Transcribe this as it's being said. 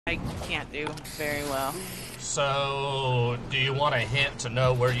I can't do very well. So, do you want a hint to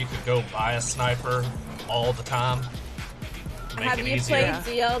know where you could go buy a sniper all the time? Make have it you easier?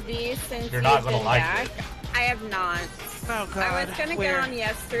 played DLD since You're not you've gonna been like back? it. I have not. Oh god. I was gonna get on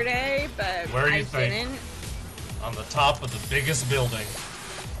yesterday, but Where do you I think? didn't. On the top of the biggest building.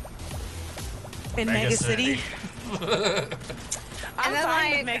 In Mega City? I'm And then,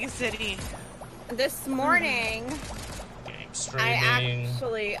 fine with like, Mega City. This morning, Game I streaming.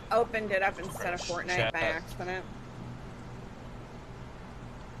 actually opened it up instead of Chat. Fortnite by accident.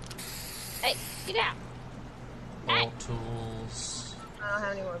 Hey, get out. All tools. I don't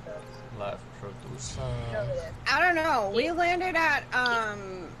have any more boats. Live producer. Get over there. I don't know. We landed at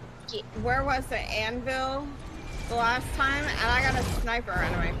Get. where was it? Anvil the last time, and I got a sniper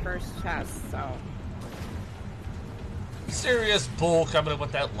out of my first chest. So Serious bull coming in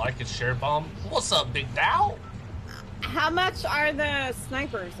with that like and share bomb. What's up, big Dow? how much are the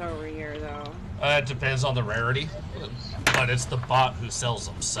snipers over here, though? It depends on the rarity, but it's the bot who sells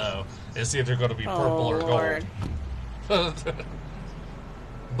them, so it's either going to be purple or Lord. gold.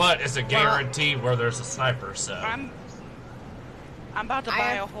 But it's a guarantee where there's a sniper, so. I'm about to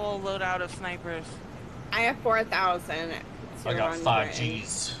buy a whole loadout of snipers. I have 4,000. I got 5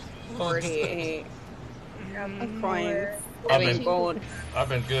 G's. 48 coins. I've Gold.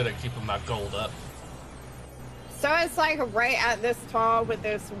 been good at keeping my gold up. So it's like right at this tall with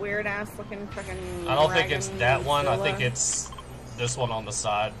this weird ass looking fucking. I don't think it's dragon that one. I Zilla. think it's this one on the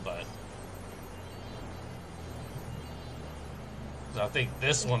side, but I think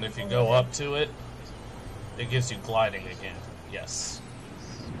this one, if you go up to it, it gives you gliding again. Yes.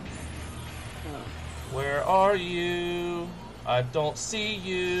 Where are you? I don't see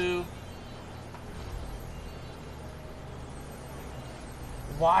you.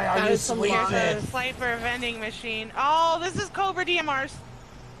 Why are you sleeping? The sniper vending machine. Oh, this is Cobra DMRs.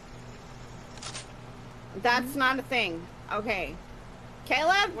 That's not a thing. Okay.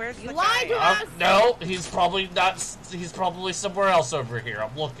 Caleb, Where's you the lied to guy? us. No, he's probably not. He's probably somewhere else over here.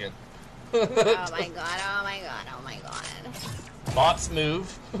 I'm looking. Oh my god, oh my god, oh my god. Bots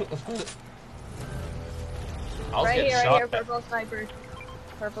move. I was Right getting here, right shot here, at. purple sniper.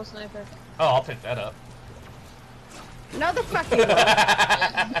 Purple sniper. Oh, I'll pick that up. No, the fuck you won't.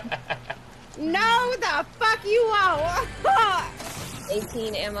 No, the fuck you won't.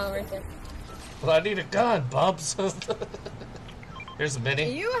 18 ammo right there. Well, I need a gun, Bubs. Here's a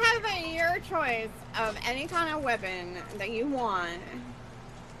mini. You have your choice of any kind of weapon that you want.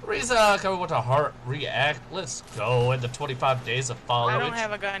 Riza coming with a heart react. Let's go in the 25 days of followage. I don't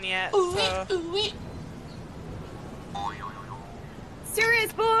have a gun yet, so...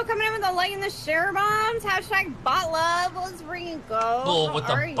 Serious Bull coming in with the light and the share bombs. Hashtag bot love. Let's freaking go. Bull with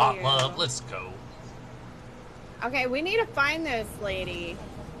How the are bot you? love. Let's go. Okay, we need to find this lady.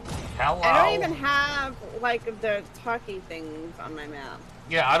 Hello. I don't even have like the talkie things on my map.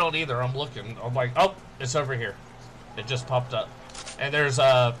 Yeah, I don't either. I'm looking. I'm like, oh, it's over here. It just popped up. And there's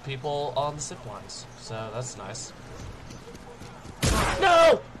people on the zip lines. So that's nice.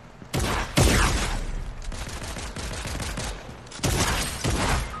 No!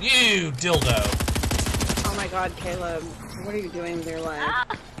 You dildo. Oh my god, Caleb. What are you doing with your life?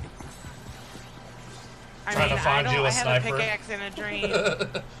 I Trying mean, to find you a I have sniper. a pickaxe and a dream.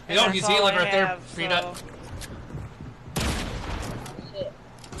 You know, he's healing right there, Peanut. Shit.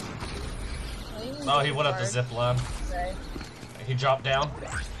 Oh, he went up the zip line. Okay. He dropped down.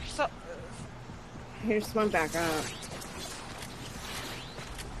 So, Here's one back up.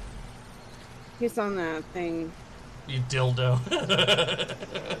 He's on that thing. You dildo.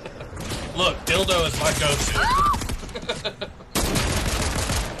 Look, dildo is my go-to.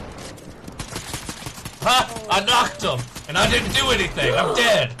 Ha! I knocked him, and I didn't do anything. I'm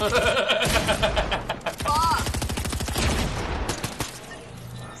dead.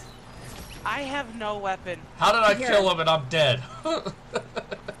 I have no weapon. How did I kill him and I'm dead?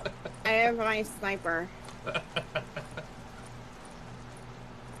 I have my sniper.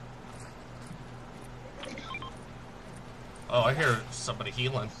 Oh, I hear somebody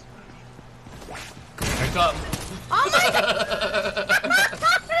healing. Pick up. Oh my god!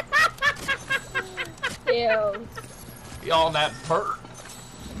 Ew. Y'all on that perk.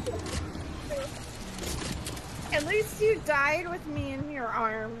 At least you died with me in your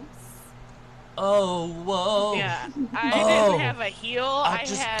arms. Oh, whoa. Yeah, I Oh. didn't have a heal. I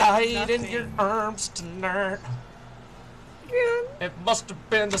just had died nothing. in your arms tonight. Good. It must have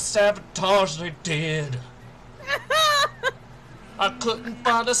been the sabotage they did. I couldn't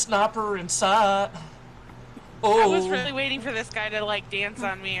find a sniper inside. Oh. I was really waiting for this guy to like dance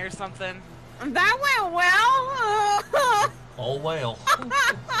on me or something. That went well. Whole whale.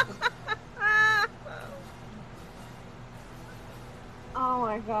 Oh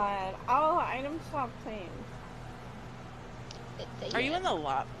my god. Oh, item shop thing. Are you in the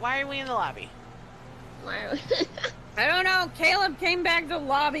lobby? Why are we in the lobby? I don't know. Caleb came back to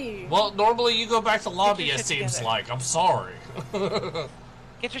lobby. Well, normally you go back to lobby, your it shit seems together. like. I'm sorry.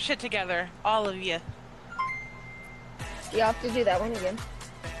 Get your shit together, all of you. You have to do that one again.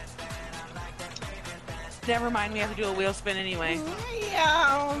 Never mind, we have to do a wheel spin anyway.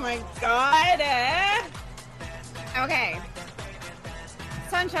 Yeah, oh my god. Okay.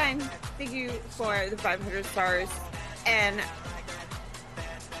 Sunshine, thank you for the 500 stars. And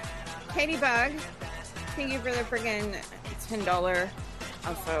Katie Bug, thank you for the friggin' $10.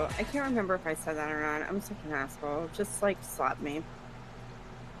 Also, I can't remember if I said that or not. I'm such an asshole. Just like slap me.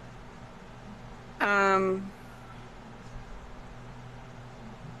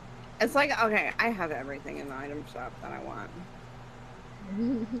 It's like, okay, I have everything in the item shop that I want.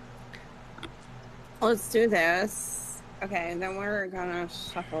 Let's do this. Okay, then we're gonna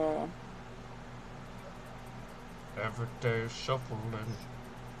shuffle. Every day shuffling.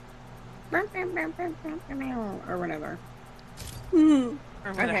 Or whatever. Or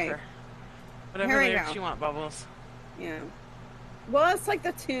whatever. Okay. Whatever Here we lyrics go. you want, Bubbles. Yeah. Well, it's like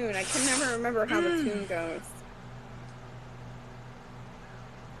the tune. I can never remember how the tune goes.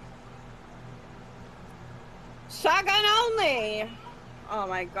 Shotgun only! Oh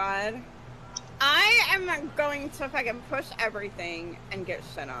my god. I am going to fucking push everything and get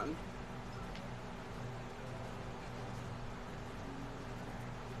shit on.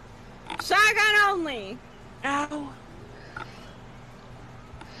 Shotgun only! Ow!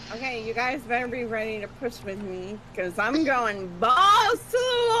 Okay, you guys better be ready to push with me, because I'm going balls to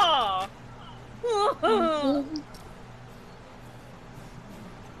the wall!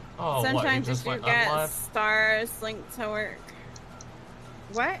 Oh, Sometimes what, you if just you went get unlive? stars linked to work.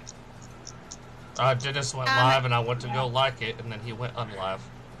 What? Dennis went live and I went to go like it, and then he went unlive.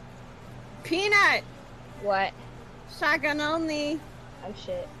 Peanut! What? Shotgun only. Oh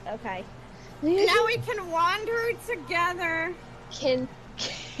shit. Okay. Now we can wander together. Can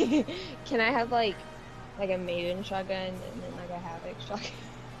I have like a maiden shotgun and then like a havoc shotgun?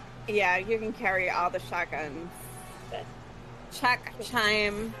 Yeah, you can carry all the shotguns. Check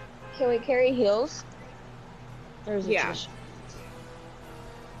chime. Can we carry heals? Or is it Yeah. just...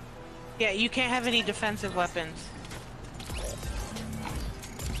 Yeah, you can't have any defensive weapons.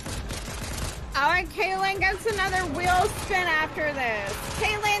 Alright, Kaylin gets another wheel spin after this.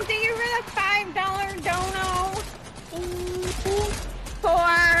 Kaylin, thank you for the $5 dono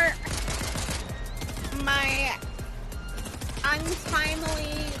for my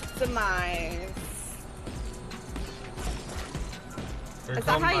untimely demise. Here Is that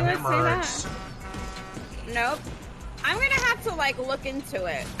come how the you would say hemorrhoids. that? Nope. I'm gonna have to like look into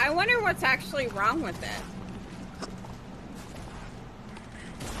it. I wonder what's actually wrong with it.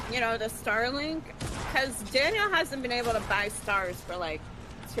 You know, the Starlink? Because Daniel hasn't been able to buy stars for like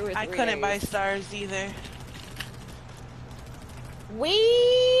 2 or 3 I couldn't days. buy stars either. We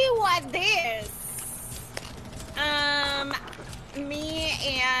want this. Me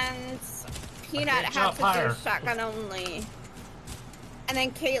and Peanut can't have jump to higher. do shotgun only. And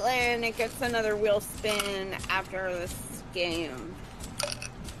then Caitlin, it gets another wheel spin after this game.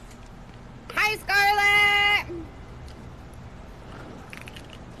 Hi, Scarlett!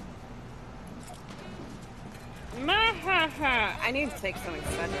 I need to take some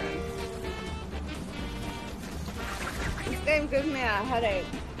Excedrin. This game gives me a headache.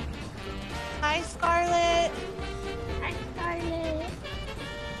 Hi, Scarlett. Hi, Scarlet.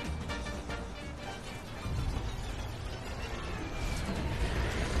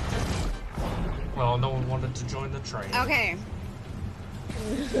 Well, no one wanted to join the train. Okay.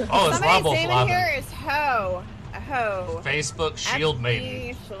 Oh, it's Somebody's Labo name in Flavin. here is Ho. A Ho. Facebook Shield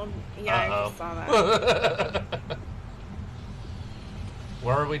Maiden. Shield. Yeah, I Uh-oh. just saw that.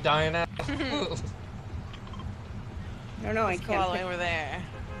 Where are we dying at? No, I Let's go all can't. the way over there.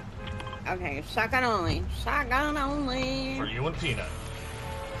 Okay, shotgun only. Shotgun only. For you and Peanut.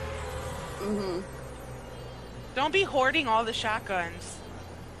 Don't be hoarding all the shotguns.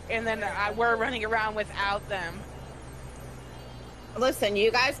 And then we're running around without them. Listen, you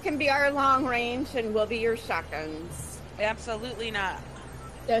guys can be our long range and we'll be your shotguns. Absolutely not.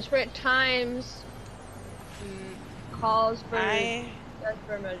 Desperate times calls for I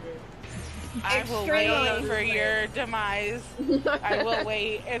desperate measures. will wait Extremely. for your demise. I will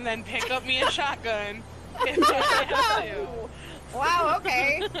wait and then pick up me a shotgun if I have to. Wow,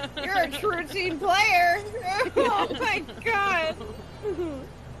 okay. You're a true team player. Oh my god.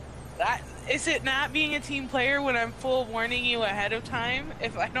 Is it not being a team player when I'm full warning you ahead of time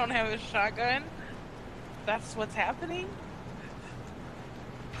if I don't have a shotgun? That's what's happening?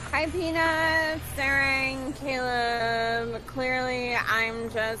 Hi, Peanuts, Sarang, Caleb. Clearly, I'm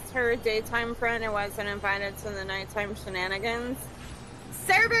just her daytime friend and wasn't invited to the nighttime shenanigans.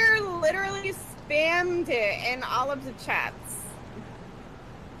 Server literally spammed it in all of the chats.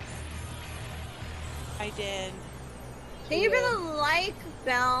 I did. Thank you for the like,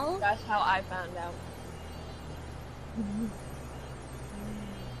 Belle. That's how I found out.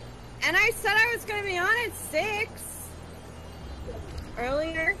 And I said I was going to be on at 6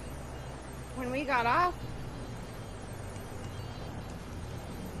 earlier when we got off.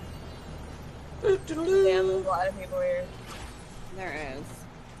 Yeah, there's a lot of people here. There is.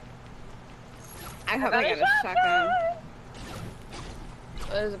 I hope I get a shotgun.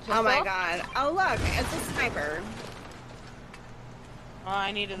 There's a pistol. Oh my god. Oh look, it's a sniper. Oh,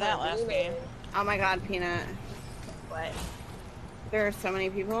 I needed that last game. Oh my god, Peanut. What? There are so many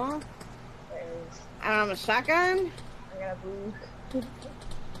people. There's... I don't have a shotgun. I got a blue.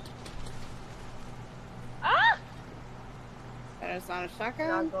 Ah! There's not a Not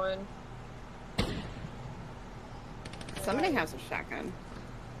shotgun. going. Somebody has a shotgun.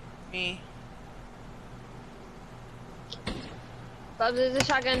 Me. Bob, there's a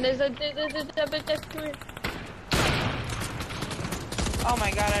shotgun. There's a Oh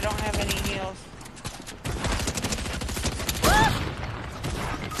my god, I don't have any heals.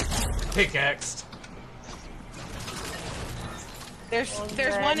 Pickaxed. There's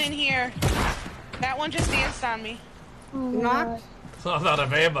Okay. one in here. That one just danced on me. Knocked. I'm out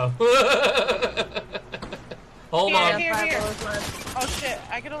of ammo. Hold Here, on. here. Five. Oh shit,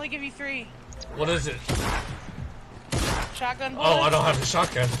 I can only give you 3. What is it? Shotgun bullets. Oh, I don't have a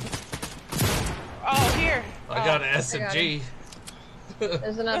shotgun. Oh, here. I got an SMG.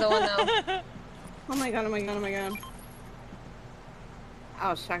 There's another one now. Oh my god, oh my god, oh my god.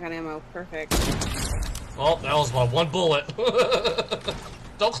 Oh, shotgun ammo. Perfect. Oh, that was my one bullet.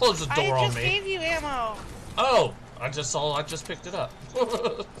 Don't close the door I on just me. gave you ammo. Oh, I just picked it up.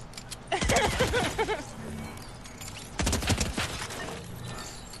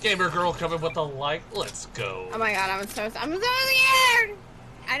 Gamer girl coming with a like. Let's go. Oh my god, I'm so scared.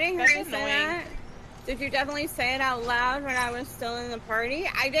 I didn't hear That's you say annoying. that. Did you definitely say it out loud when I was still in the party?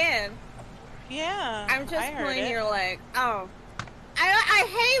 I did. Yeah. I'm just I heard pulling it. your leg. Oh. I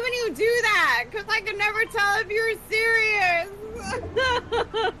hate when you do that, because I can never tell if you're serious.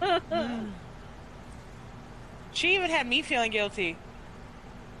 She even had me feeling guilty.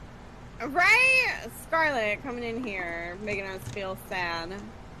 Right? Scarlett coming in here, making us feel sad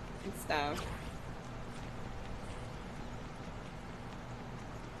and stuff.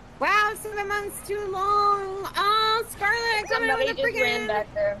 Wow, 7 months too long. Oh, Scarlett coming in Somebody with a just ran freaking back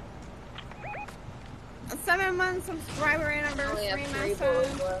there. 7 month subscriber I only have anniversary 3 bullets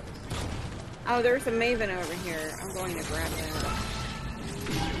message. left. Oh, there's a Maven over here. I'm going to grab that.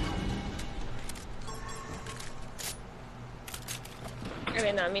 I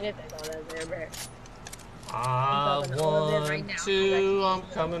mean, not mean to take all that there, but I I'm all of it right want now, 'cause to. I I'm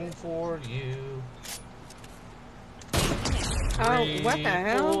can't coming for you. Oh, 3, what the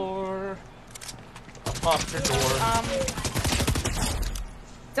hell? 4. I popped your door.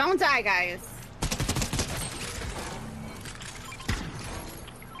 Don't die, guys.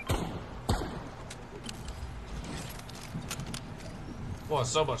 Boy, it's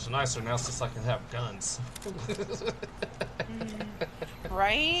so much nicer now since I can have guns.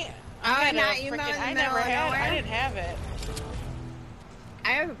 Right? Oh, had not a you frickin- know in the I middle never of had. nowhere? I didn't have it. I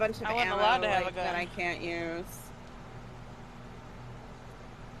have a bunch of I wasn't ammo allowed to have a like, gun. that I can't use.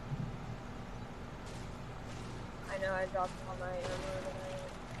 I know I dropped all my ammo that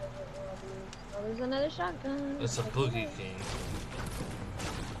I didn't want to use. Oh, there's another shotgun. It's a Boogie King.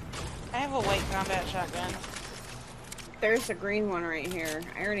 I have a white combat shotgun. There's a green one right here.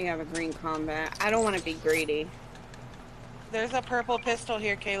 I already have a green combat. I don't want to be greedy. There's a purple pistol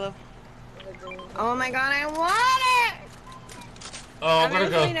here, Caleb. Oh my god, I want it! Oh, I'm gonna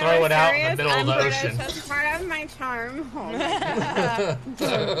go really throw never it out in the serious. middle of I'm the British. ocean. That's part of my charm. Oh my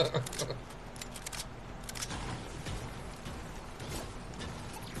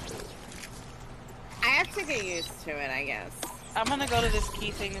I have to get used to it, I guess. I'm gonna go to this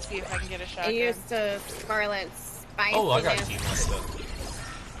key thing to see if I can get a shotgun. Get used to Scarlett's spiciness. Oh, I got key my stuff.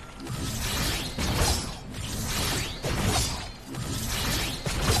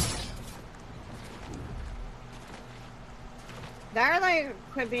 They're like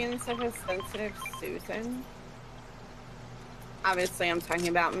quit being such a sensitive Susan. Obviously, I'm talking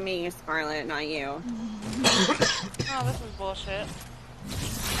about me, Scarlett, not you. Oh, this is bullshit.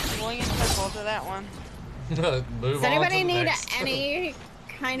 Going in circle to that one. Move Does on anybody to the need next. any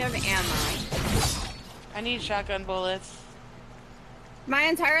kind of ammo? I need shotgun bullets. My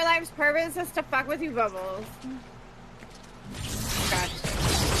entire life's purpose is to fuck with you, Bubbles. Got you.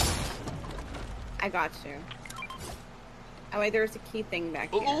 I got you. Oh wait, there's a key thing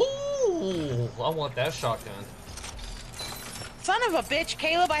back here. Ooh, I want that shotgun. Son of a bitch,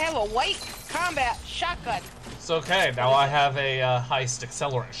 Caleb, I have a white combat shotgun. It's okay. Now I have a heist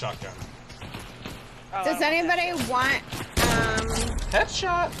accelerant shotgun. Oh, Does anybody want,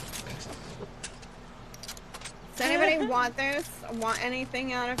 Headshot. does anybody want this? Want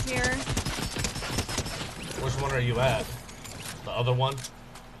anything out of here? Which one are you at? The other one?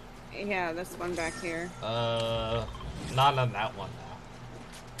 Yeah, this one back here. Not on that one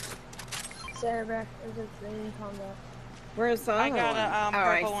now. Sarah, is it in combat? Where's the I other got one? a Oh,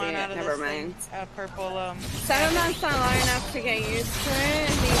 I purple see one it. out of Never this mind. thing. A purple 7 months not long enough to get used to it.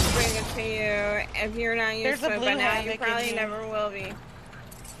 It needs to bring it to you if you're not used There's a to it, blue but now havoc you in probably here. never will be.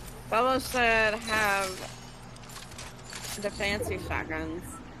 Bubbles should have the fancy shotguns.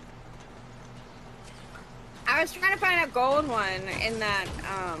 I was trying to find a gold one in that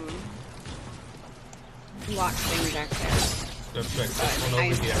lock thing back there. Let's check this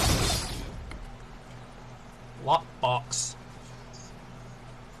one over here. Lockbox.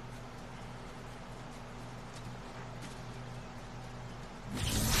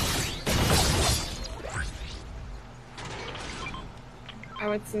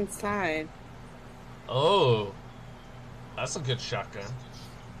 Oh, it's inside. Oh, that's a good shotgun.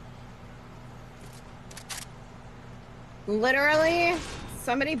 Literally,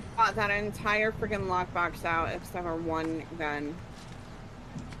 somebody bought that entire freaking lockbox out except for one gun.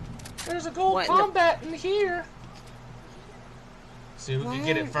 There's a gold What the- combat in here. See who can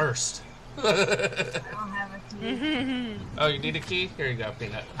get it What? first. I don't have a key. Oh, you need a key? Here you go,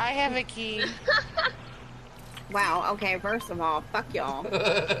 Peanut. I have a key. Wow, okay, first of all, fuck y'all.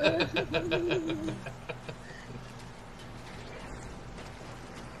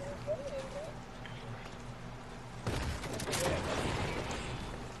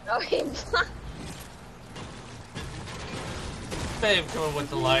 Okay. Babe coming with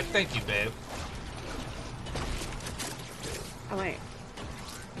the light. Thank you, babe. Oh, wait.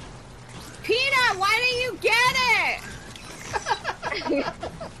 Peanut, why didn't you get it?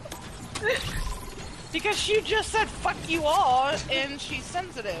 Because she just said fuck you all and she's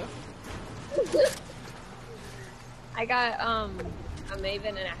sensitive. I got a Maven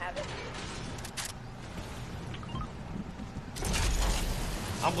and a Havoc.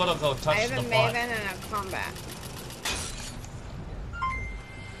 I'm gonna go I touch have the a butt. Maven and a combat.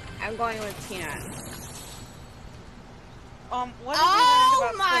 I'm going with Peanut. What have you Oh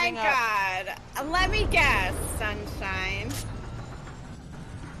learned about my splitting up? god. Let me guess, Sunshine.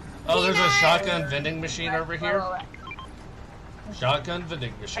 Oh, there's a Peanut! shotgun vending machine over here. Whoa. Shotgun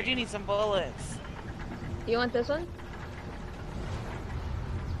vending I machine. do need some bullets. You want this one?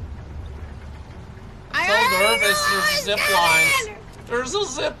 I So already nervous, know there's it's zip coming! lines. There's a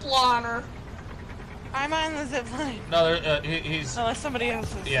zip liner. I'm on the zip line. No, he's Unless somebody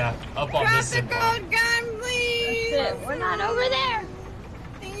else is. yeah, up on Drop this the zip line. gold gun, please! We're not over there.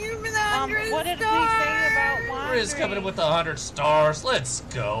 Thank you for the 100 What did we stars. say about wandering? Riz coming in with 100 stars. Let's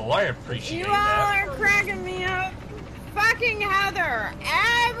go. I appreciate You all that. are cracking me up. Fucking Heather,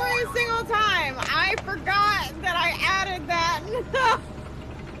 every single time I forgot that I added that.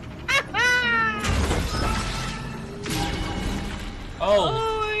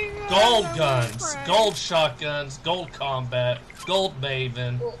 Oh, my God, gold I'm guns, crying. gold shotguns, gold combat, gold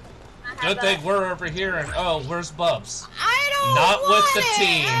Maven. Cool. I have Good that. thing we're over here and oh, where's Bubs? I don't Not with want the it.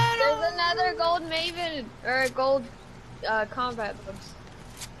 team. I don't- There's another gold Maven or a gold combat books.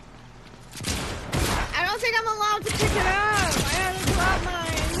 I don't think I'm allowed to pick it up. I haven't got mine.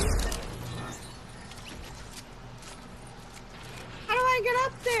 How do I get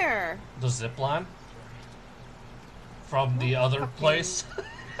up there? The zip line from the other fucking- place.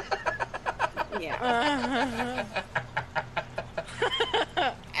 Yeah.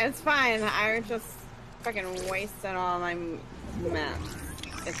 It's fine. I just fucking wasted all my mess.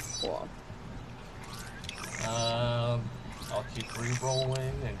 It's cool. I'll keep re-rolling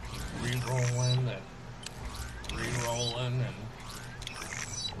and keep re-rolling and re-rolling and Keep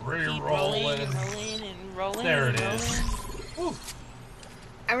re-rolling. rolling and rolling and rolling. There and it is. rolling. Whew.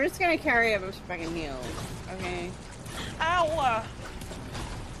 I'm just gonna carry a bunch of fucking heals. Okay. Ow!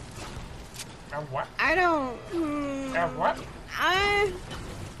 And what? I don't. And what? I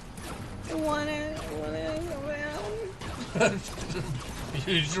want it.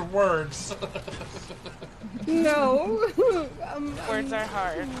 Use your words. No. Words are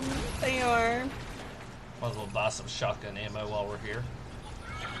hard. They are. Might as well buy some shotgun ammo while we're here.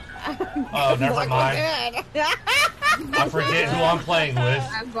 Oh, never mind. I forget who I'm playing with.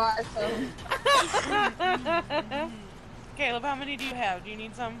 I bought some. Caleb, how many do you have? Do you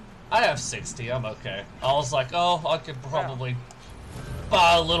need some? I have 60. I'm okay. I was like, oh, I could probably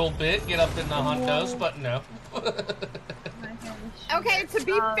buy a little bit, get up in the huntos, but no. Okay, to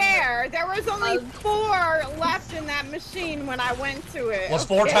be fair, there was only 4 left in that machine when I went to it. What's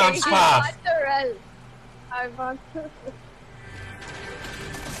 4 okay? times 5? I bought the rest.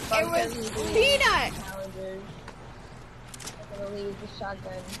 It was peanut. Challengers. I'm gonna leave the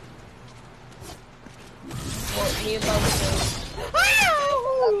shotgun. Well, me and Bubba.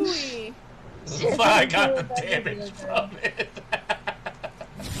 Ow! I got the damage from it.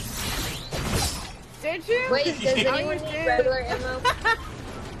 Did you? Wait, does anyone you need did. regular ammo?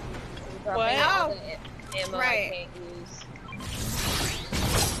 What? All the ammo Right. I can't use.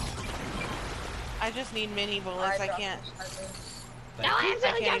 I just need mini bullets. I dropped can't. the shotgun. Thank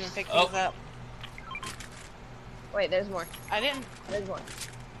I can't even pick these up. Wait, there's more. I didn't. There's more.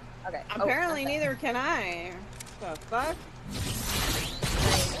 Okay. Apparently, neither can I. The fuck?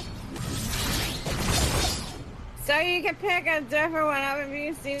 So you can pick a different one up if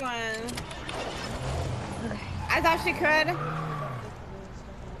you see one. I thought she could.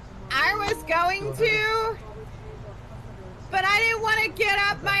 I was going to, but I didn't want to get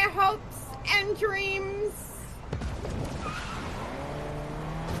up my hopes and dreams.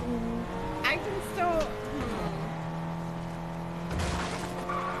 I can still.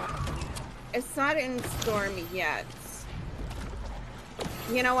 It's not in Storm yet.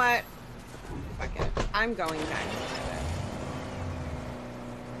 You know what? Fuck it. I'm going back to it.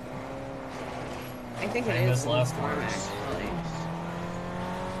 I think it Famous is in last Storm, words. actually.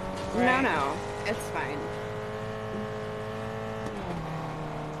 Right. No, it's fine.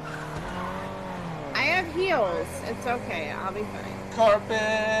 I have heals. It's okay. I'll be fine.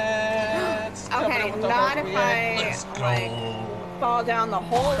 Carpets. Okay, not if I, Let's go. like, fall down the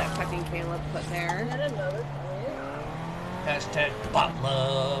hole that fucking Caleb put Is there. that another planet? Hashtag bot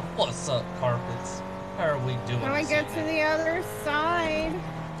love. What's up, carpets? How are we doing? Can we this get to evening? the other side?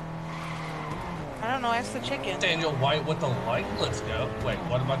 I don't know. Ask the chicken. Daniel White with the light. Let's go. Wait,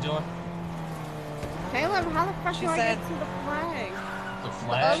 what am I doing? Caleb, how the fuck She do I said- get to the flag? The She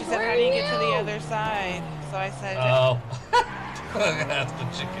flag? said, "How do you get to the other side?" So I said, Oh. That's the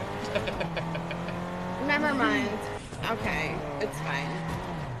chicken. Never mind. Okay, it's fine.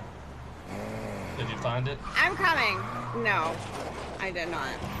 Did you find it? I'm coming. No, I did not.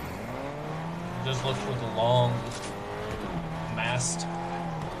 Just look for the long mast.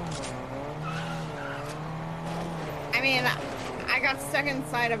 I mean, I got stuck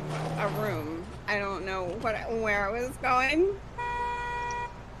inside of a room. I don't know where I was going.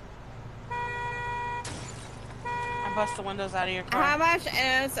 "I bust the windows out of your car." How much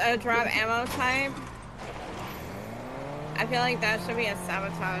is a drop ammo type? I feel like that should be a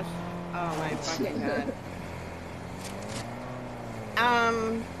sabotage. Oh my fucking god.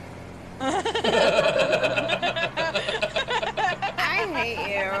 I hate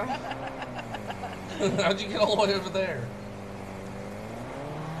you. How'd you get all the way over there?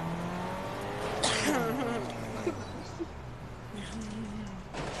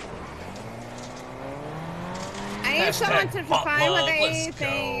 I need someone to Hashtag bot define what love. they Let's go.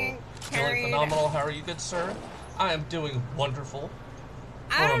 think Feeling carried. phenomenal. How are you, good sir? I am doing wonderful.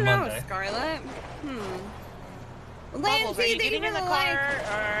 I on don't a know, Monday. Scarlett. Bubbles, are Lindsay, you they getting in even the like. car,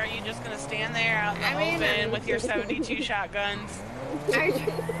 or are you just gonna stand there out in the I mean, open with your 72 shotguns?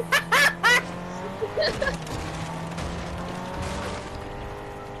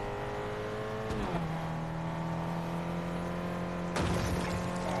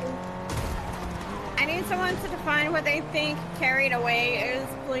 I need someone to define what they think carried away is,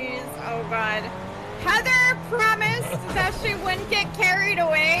 please. Oh god. Heather promised that she wouldn't get carried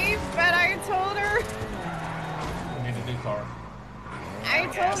away, but I told her We need a new car. I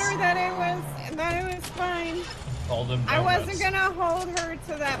told her that it was fine. All them I wasn't donuts. gonna hold her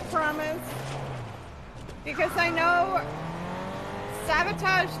to that promise because I know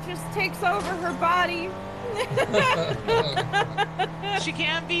sabotage just takes over her body. She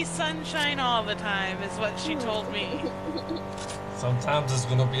can't be sunshine all the time, is what she told me. Sometimes it's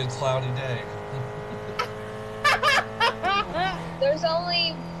gonna be a cloudy day. There's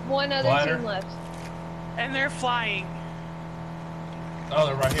only one other Glider? team left. And they're flying. Oh,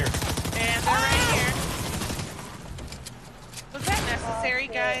 they're right here. And they're right here. Was that necessary,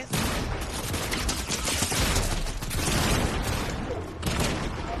 guys?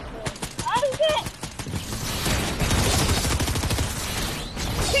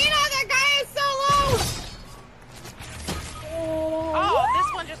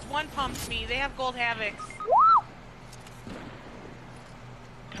 one pumped me. They have gold havocs.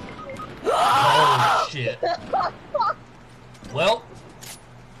 Oh shit. Well.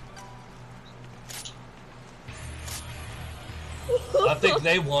 I think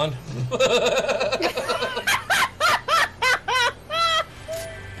they won.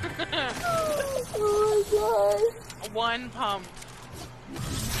 Oh my god. One pump.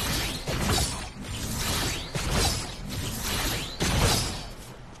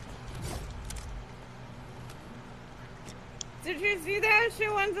 Did you see that? She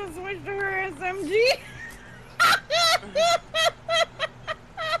wants to switch to her SMG.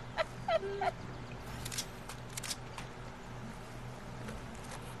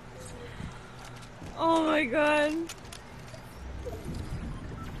 Oh my god.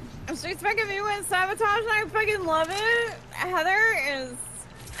 She's fucking me with sabotage and I fucking love it. Heather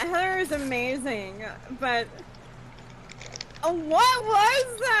is amazing, but what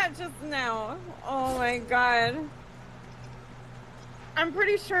was that just now? Oh my god. I'm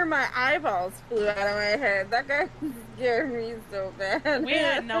pretty sure my eyeballs flew out of my head. That guy scared me so bad. We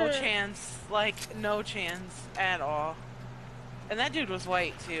had no chance, like no chance at all. And that dude was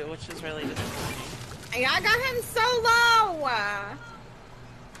white too, which is really disappointing. Yeah, I got him so low.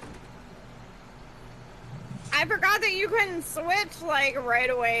 I forgot that you couldn't switch like right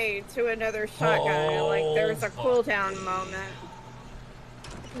away to another shotgun. Oh, like there was a fuck. cooldown moment.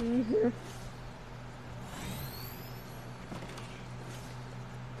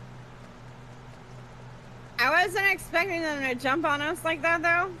 I wasn't expecting them to jump on us like that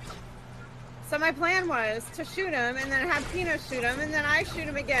though. So my plan was to shoot him and then have Pino shoot him and then I shoot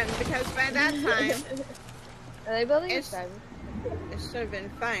him again because by that time Are they building a It's- sky? it should have been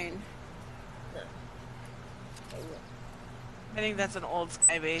fine. I think that's an old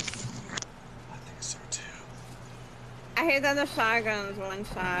sky base. I think so too. I hate that the shotgun's one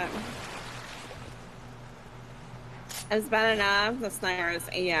shot. It's bad enough. The snipers,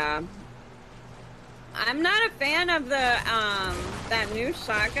 yeah. I'm not a fan of the that new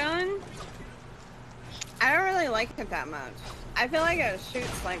shotgun. I don't really like it that much. I feel like it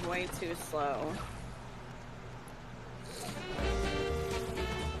shoots like way too slow.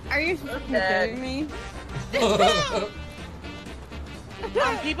 Are you kidding me?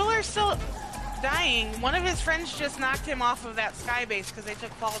 People are still dying. One of his friends just knocked him off of that sky base because they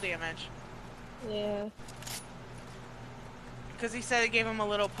took fall damage. Yeah. Because he said it gave him a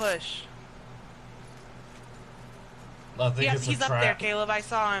little push. I think Yep, it's he's a up there, trap. Caleb. I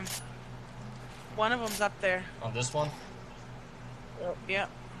saw him. One of them's up there. On this one? Yep.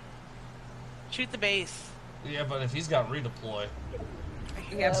 Shoot the base. Yeah, but if he's got redeploy.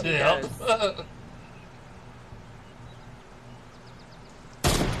 Yep. he Yep. does.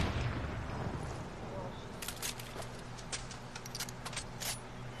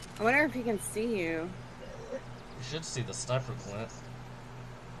 I wonder if he can see you. You should see the sniper glint.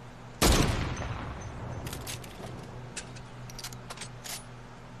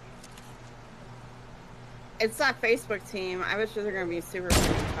 It's that Facebook team. I wish they were gonna be super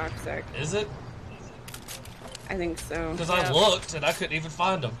freaking toxic. Is it? I think so. Because I looked and I couldn't even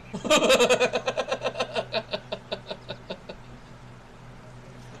find him.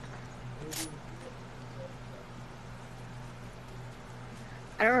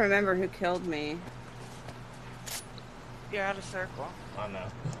 I don't remember who killed me. You're out of circle. I know.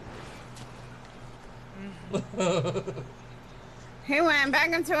 He went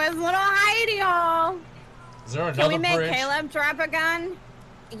back into his little hidey hole. Is there Can another we make bridge? Caleb drop a gun?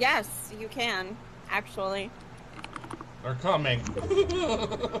 Yes, you can. Actually, They're coming.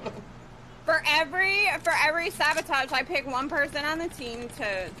 for every sabotage, I pick one person on the team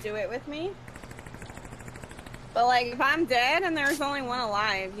to do it with me. But like, if I'm dead and there's only one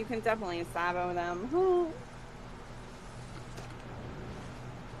alive, you can definitely sabo them.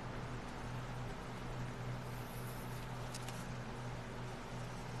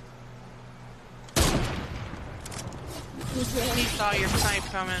 He saw your snipe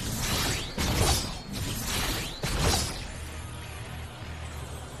coming.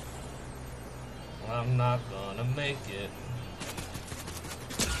 I'm not gonna make it.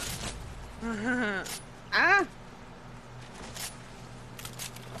 Ah.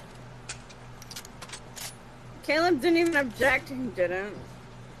 Caleb didn't even object. He didn't.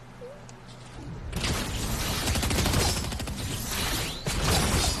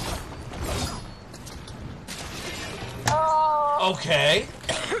 Okay.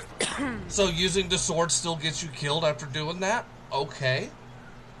 So using the sword still gets you killed after doing that? Okay.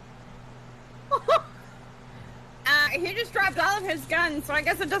 He just dropped all of his guns, so I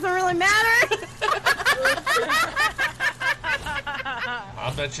guess it doesn't really matter.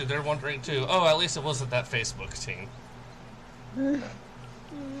 I bet you they're wondering too. Oh, at least it wasn't that Facebook team.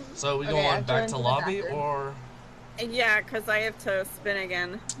 So we go Okay, on I've back joined to the lobby, bathroom. or Yeah, because I have to spin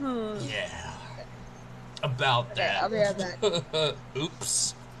again. yeah, about Okay, I'll be right back. that.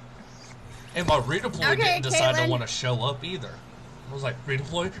 Oops. And my redeploy Okay, didn't decide to Caitlin. want to show up either. I was like,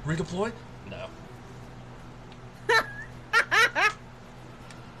 redeploy, redeploy. No.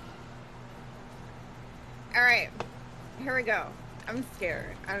 All right, here we go. I'm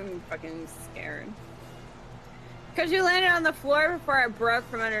scared. I'm fucking scared. Because you landed on the floor before I broke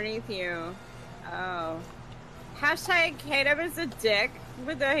from underneath you. Oh. Hashtag Caleb is a dick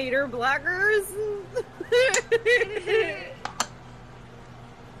with the hater blockers.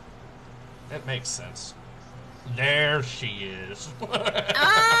 It makes sense. There she is.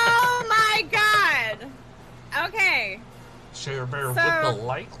 Oh my god! Okay. Share Bear So, with the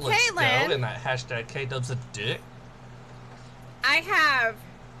like. Let's Caitlin- go. And that hashtag K-Dub's a dick. I have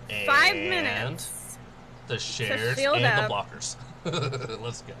 5 And minutes. the shares shield and up. the blockers.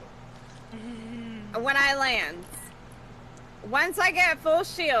 Let's go. When I land. Once I get full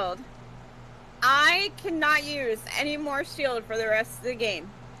shield, I cannot use any more shield for the rest of the game.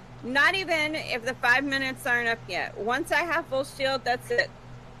 Not even if the 5 minutes aren't up yet. Once I have full shield, that's it.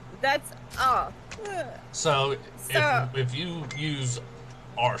 That's all. So, So- if you use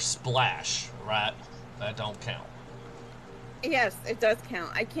our splash, right, that don't count. Yes, it does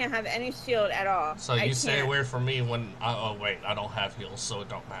count. I can't have any shield at all. So I you stay can't. away from me when oh wait, I don't have heals, so it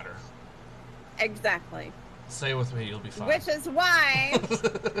don't matter. Exactly. Stay with me, you'll be fine. Which is why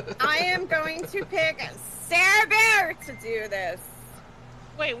I am going to pick Sarah Bear to do this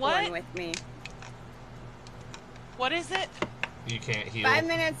Wait, one what? with me. What is it? You can't heal. 5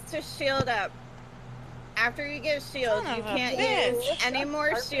 minutes to shield up. After you get shield, Son you of a can't bitch. use any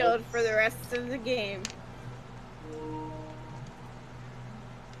more shield for the rest of the game.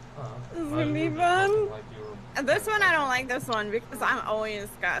 This is gonna be fun. And this one, I don't like this one because I'm always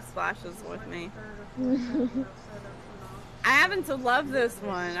got splashes with me. I happen to love this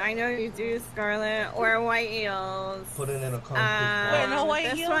one. I know you do, Scarlet, or White Eels. Put it in a concrete Wait, no white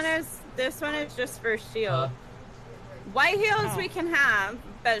this heels? this one is just for shield. Huh? White heels Oh. we can have,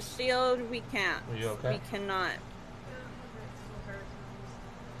 but shield we can't. Are you okay? We cannot.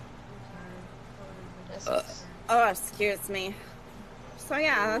 Oh, excuse me. So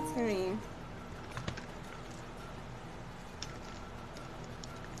yeah, that's gonna be.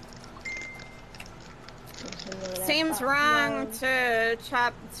 Seems wrong to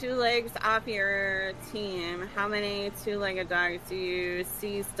chop 2 legs off your team. How many 2-legged dogs do you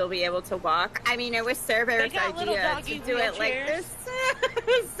see still be able to walk? I mean, it was Cerberus' They got little idea to doggy do it like wheelchairs.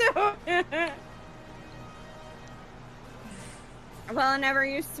 this. So, well, it never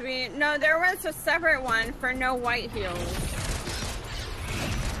used to be. No, there was a separate one for no white heels.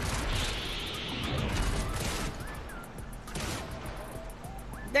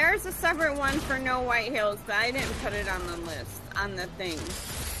 There's a separate one for no white heels, but I didn't put it on the list, on the thing.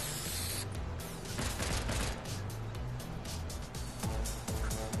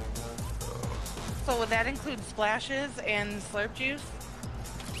 So would that include splashes and slurp juice?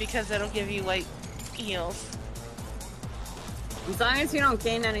 Because it'll give you white heals. As long as you don't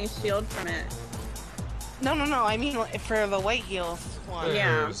gain any shield from it. No, I mean for the white heals one.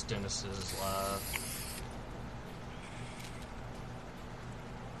 Yeah. There's Dennis's live.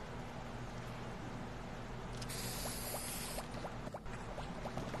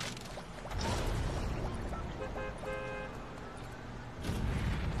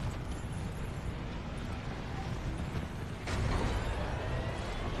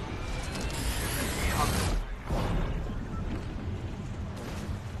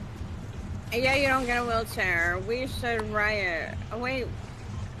 Yeah, you don't get a wheelchair. We should riot. Oh, wait.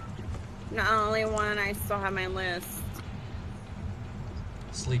 Not only one, I still have my list.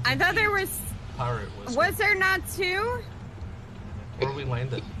 Sleepy I thought there Pete, was... Pirate Wizard. Was there not 2? Where we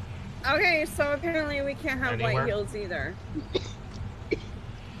landed? Okay, so apparently we can't have Anywhere? white heels either.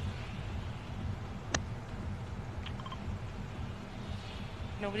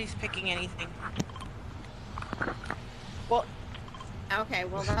 Nobody's picking anything. Well, Okay,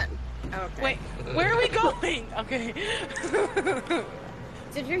 well that... Okay. wait, where are we going? Okay.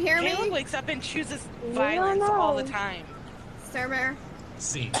 Did you hear Caleb me? wakes up and chooses violence all the time. Sir Bear?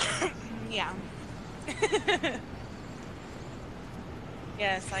 See. Yeah.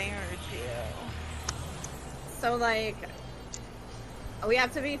 Yes, I heard you. So, like... We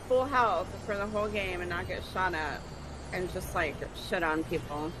have to be full health for the whole game and not get shot at. And just, like, shit on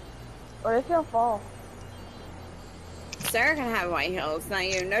people. What if you'll fall? Sarah can have white heels, not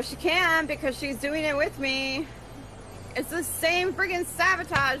you. No, she can because she's doing it with me. It's the same freaking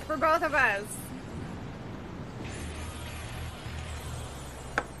sabotage for both of us.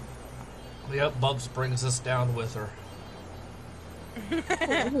 Yep, Bubs brings us down with her.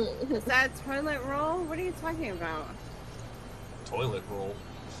 Is that toilet roll? What are you talking about? Toilet roll.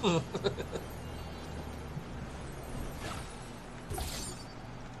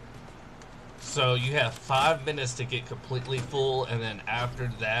 So you have 5 minutes to get completely full, and then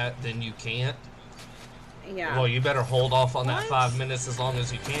after that, then you can't? Yeah. Well, you better hold off on that What? 5 minutes as long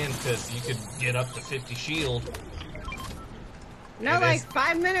as you can, because you could get up to 50 shield. No, It like is.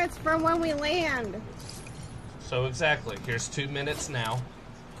 5 minutes from when we land. So exactly, here's 2 minutes now.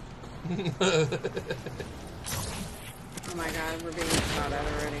 Oh my god, we're being shot at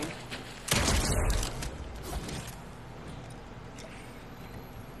already.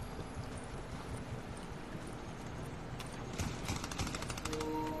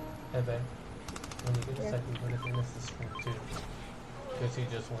 Hey babe, when you get a second, you're gonna finish the stream too. Because he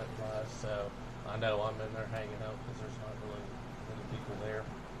just went live, so I know I'm in there hanging out because there's not really many people there.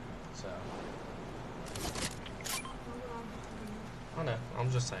 So. I know,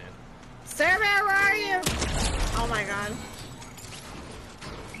 I'm just saying. Sarah, where are you? Oh my god.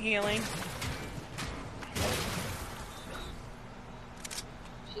 Healing.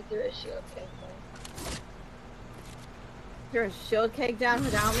 She threw a shield cake. You're a shield cake down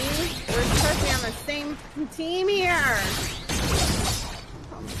without me? We're supposed to be on the same team here.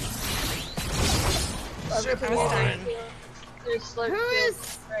 Zip I'm line. There's slurp Who shield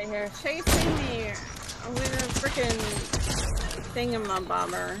is right here. chasing me with a freaking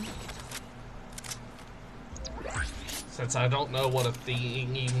thingamabobber? Since I don't know what a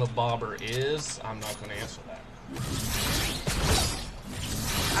thingy-mabobber is, I'm not going to answer that.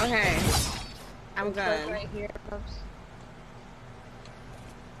 Okay. I'm Slurp good. right here. Oops.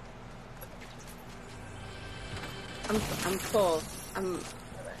 I'm full.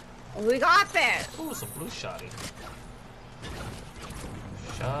 We got this! Ooh, it's a blue shotty.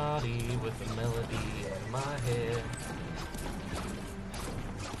 Shotty with a melody in my head.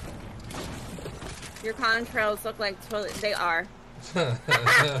 Your contrails look like toilet. They are.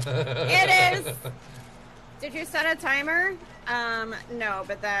 It is! Did you set a timer? No,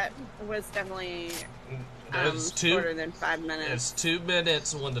 but that was definitely It's shorter than 5 minutes. It's 2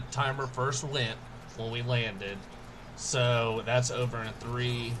 minutes when the timer first went, when we landed. So that's over in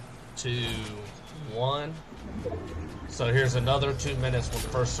 3, 2, 1. So here's another 2 minutes when the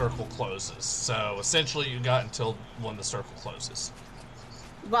first circle closes. So essentially you got until when the circle closes.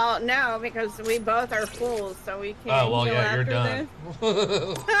 Well, no, because we both are fools, so we can't. Oh, well, heal yeah, you're after done.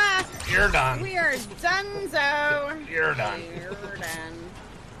 this. You're done. We are donezo. You're done. You're done.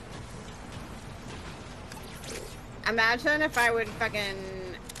 Imagine if I would fucking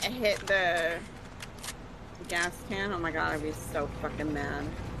hit the gas can. Oh my god, I'd be so fucking mad.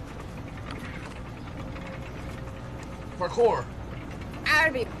 Parkour. I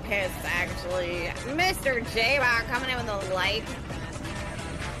would be pissed, actually. Mr. J-Rock coming in with a like.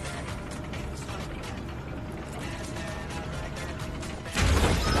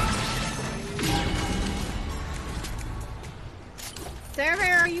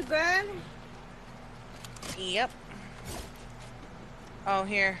 Survey, are you good? Yep. Oh,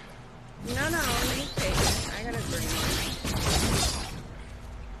 here. No, you take it. I got a green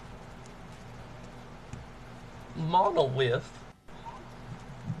one. Monolith.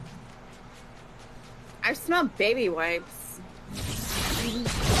 I smell baby wipes.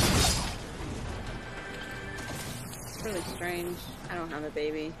 It's really strange. I don't have a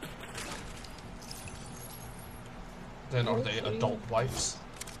baby. Then are they adult wipes?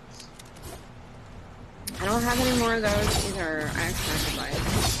 I don't have any more of those either. I actually have to buy it.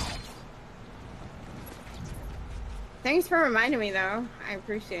 Thanks for reminding me, though. I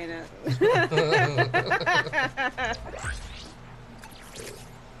appreciate it.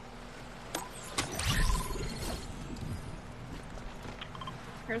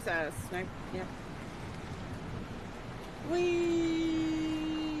 Here's a snipe. Yep.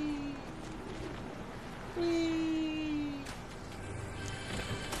 Whee! Whee!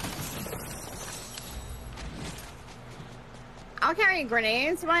 I'll carry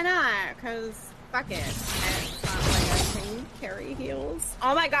grenades. Why not? Because fuck it. It's not like I can carry heals.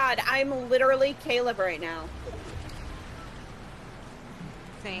 Oh my god, I'm literally Caleb right now.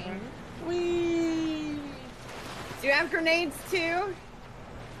 Same. Whee! Do you have grenades too?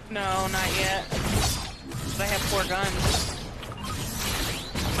 No, not yet. But I have 4 guns.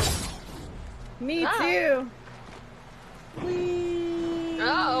 Me Ah. too. Whee!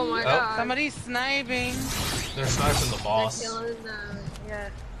 Oh my god. Somebody's sniping. They're sniping the boss. They're killing, yeah.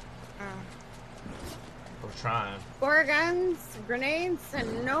 Oh. We're trying. 4 guns, grenades,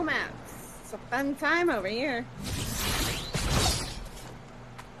 and no maps. It's a fun time over here.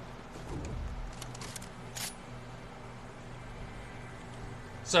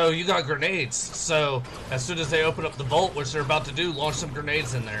 So you got grenades. So as soon as they open up the vault, which they're about to do, launch some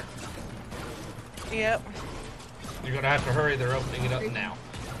grenades in there. Yep. You're gonna have to hurry. They're opening it up now.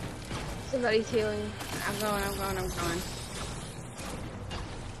 Somebody's healing. I'm going.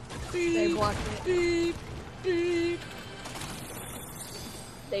 They blocked it. Beep, beep.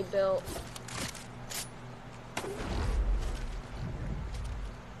 They built.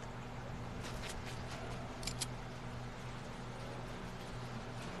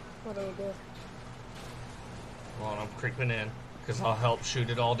 What do we do? Well, I'm creeping in because I'll help shoot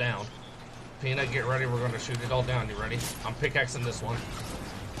it all down. Peanut, get ready. We're gonna shoot it all down. You ready? I'm pickaxing this one.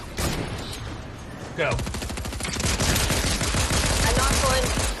 Go. I knocked one.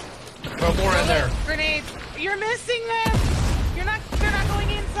 Throw more in there. Grenades. You're missing them. They're not going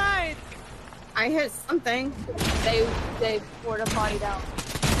inside. I hit something. They fortified out.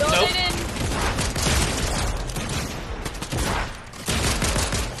 Don't Nope. get in.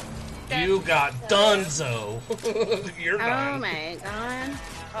 You got donezo. You're Oh done. my god.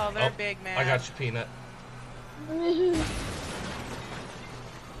 Oh, they're Oh, big, man. I got you, Peanut.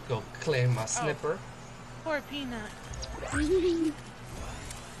 Go claim my snipper. Poor Peanut.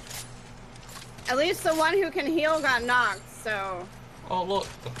 At least the one who can heal got knocked, so... Oh, look,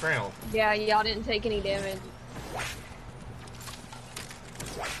 the crown. Yeah, y'all didn't take any damage.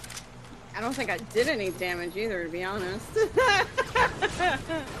 I don't think I did any damage either, to be honest.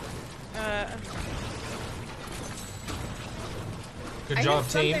 Good I job,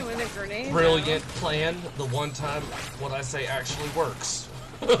 hit something team. with a grenade, Brilliant plan. The one time what I say actually works.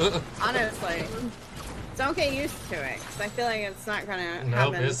 though. Honestly. Don't get used to it, because I feel like it's not gonna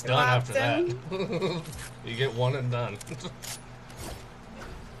Nope, happen it's too done after that. often. You get one and done.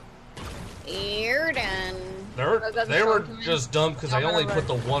 You're done. They were just dumb because they I'm only gonna put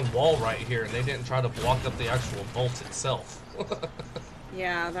the one wall right here and they didn't try to block up the actual vault itself.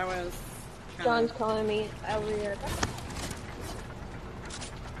 Yeah, that was... John's calling me over here.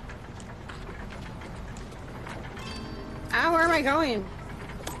 Ah, where am I going?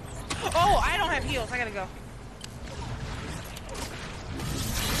 Oh, I don't have heals. I gotta go.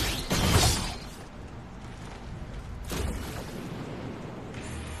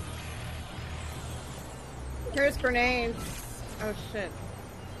 Here's grenades. Oh shit.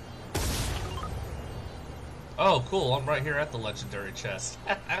 Oh, cool. I'm right here at the legendary chest.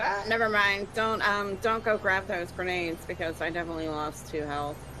 Never mind. Don't go grab those grenades because I definitely lost 2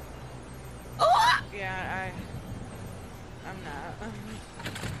 health. Oh! Yeah, I'm not.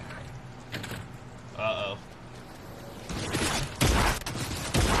 Uh-oh.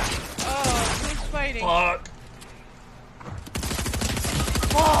 Oh, who's fighting? Fuck.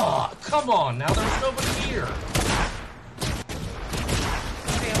 Fuck! Come on, now there's nobody here.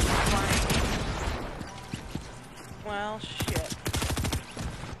 Somebody else is flying. Well, shit.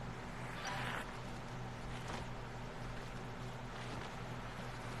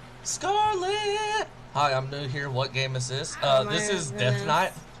 Scarlet! Hi, I'm new here. What game is this? Oh This my is Death goodness.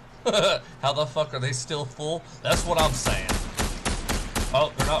 Knight. How the fuck are they still full? That's what I'm saying.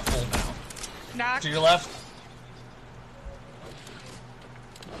 Oh, they're not full now. Knock. To your left.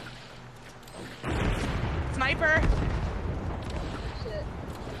 Sniper. Shit.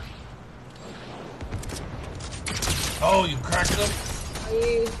 Oh, you cracked him? Are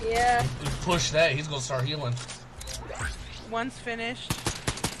you? Yeah. You push that, he's gonna start healing. One's finished.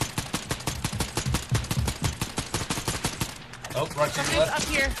 Oh, right to your Somebody's left. up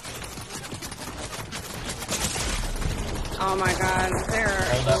here. Oh my god, Hold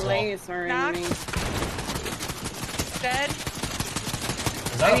that they're wall. lasering Knock. me. Dead.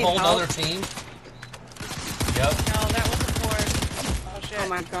 Is that I a need whole help. nother team? Yep. No, that wasn't force. Oh shit. Oh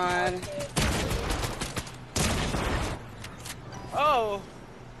my god. Oh.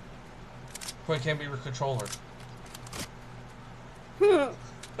 Quick, hand me your controller.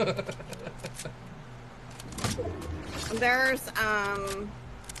 There's, I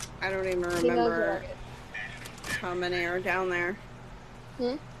don't even He knows remember where how many are down there. I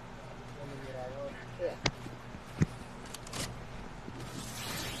am. Yeah.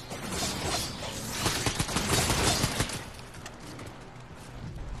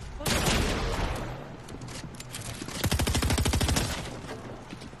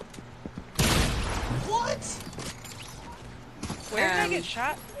 What? Where did I get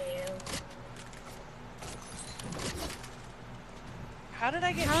shot? How did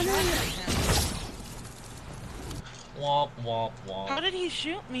I get How shot did- at him? Womp, womp, How womp. did he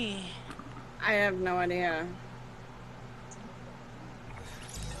shoot me? I have no idea.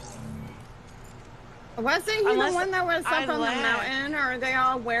 Wasn't he the Unless one that was up I on the lagged. mountain, or are they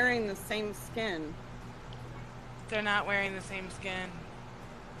all wearing the same skin? They're not wearing the same skin.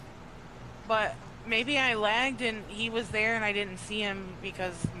 But maybe I lagged and he was there and I didn't see him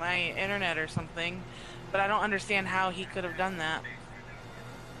because my internet or something. But I don't understand how he could have done that.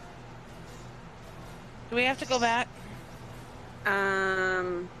 Do we have to go back?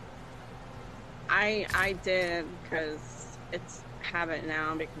 I did, because it's habit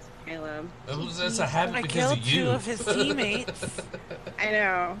now because of Caleb. It's a habit I because killed of you. 2 of his teammates. I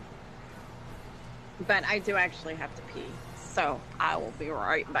know. But I do actually have to pee, so I will be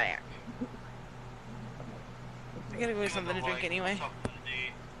right back. I gotta go get something to drink anyway.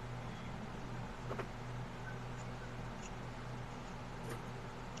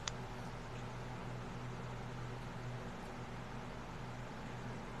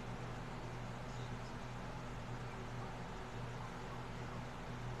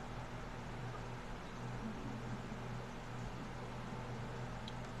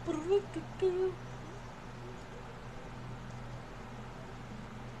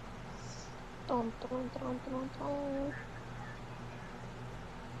 Dun, dun, dun, dun, dun.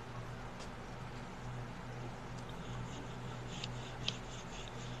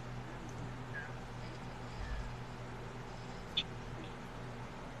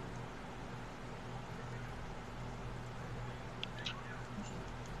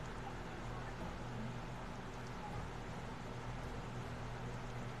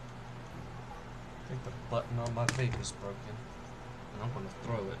 I think the button on my vape is broken, and I'm gonna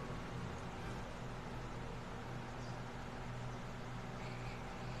throw it.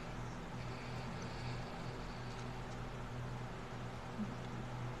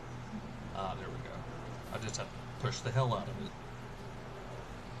 Ah, there we go. I just have to push the hell out of it.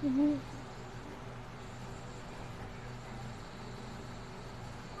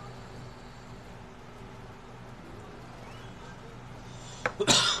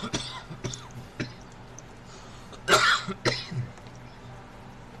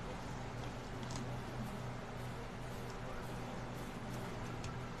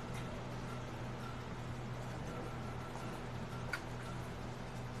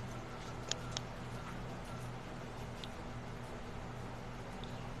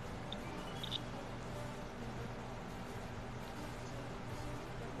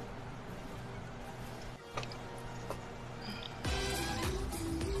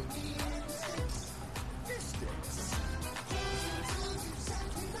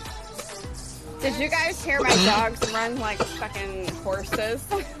 Did you guys hear my dogs run like fucking horses?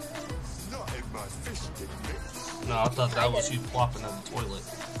 No, I thought that was you plopping in the toilet.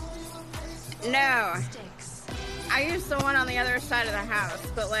 No. I used the one on the other side of the house,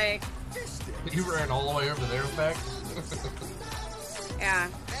 but like, You ran all the way over there and back? yeah.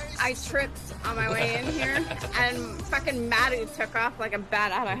 I tripped on my way in here, and fucking Maddie took off like a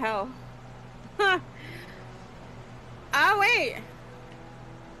bat out of hell. Huh. Oh, wait.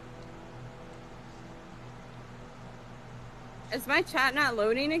 Is my chat not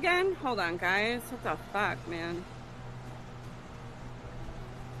loading again? Hold on, guys. What the fuck, man?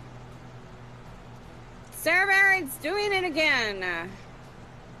 Server, it's doing it again.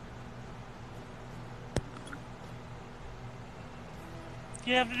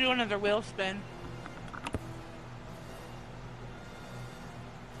 You have to do another wheel spin.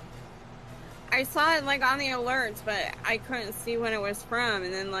 I saw it like on the alerts, but I couldn't see when it was from,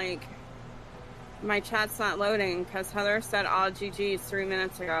 and then like my chat's not loading because Heather said all GG's 3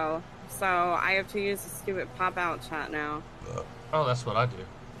 minutes ago, so I have to use the stupid pop out chat now. Oh, that's what I do.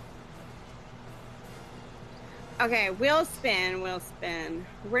 Okay, wheel spin, wheel spin.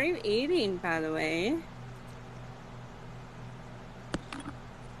 What are you eating, by the way?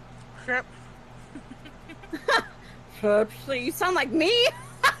 Shrimp. Actually, you sound like me.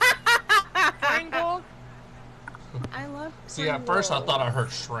 Pringle. I love. See, at first I thought I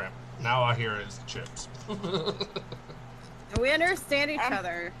heard shrimp. Now I hear it's chips. We understand each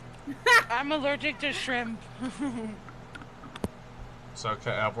other. I'm allergic to shrimp. It's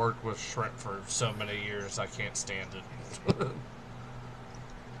okay. I've worked with shrimp for so many years. I can't stand it.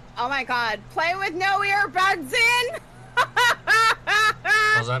 Oh my god, play with no earbuds in.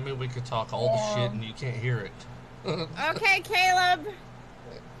 Does that mean we could talk all the shit and you can't hear it? Okay, Caleb.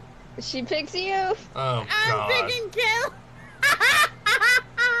 She picks you. Oh, I'm God. picking Caleb.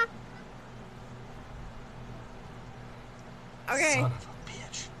 Okay. Son of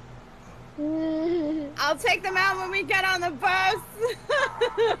a bitch. I'll take them out when we get on the bus.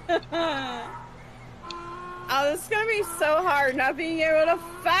 Oh, this is gonna be so hard not being able to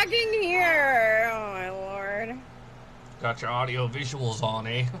fucking hear. Oh my lord. Got your audio visuals on,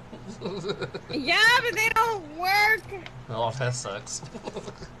 eh? Yeah, but they don't work. Oh, that sucks.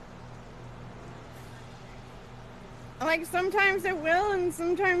 Like, sometimes it will and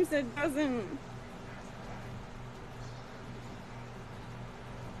sometimes it doesn't.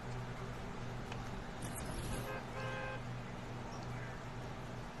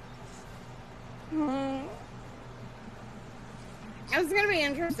 It's gonna be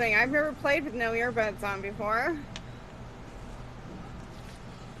interesting. I've never played with no earbuds on before.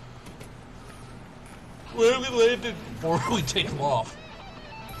 Where we landed before we take them off.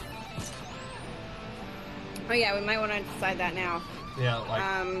 Oh yeah, we might want to decide that now. Yeah, like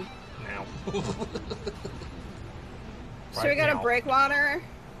now. Should we go to Breakwater?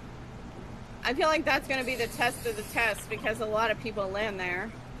 I feel like that's going to be the test of the test because a lot of people land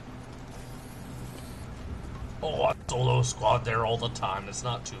there. Oh, I solo squad there all the time. It's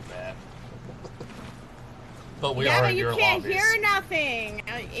not too bad. But we are in your you can't lobbies. hear nothing.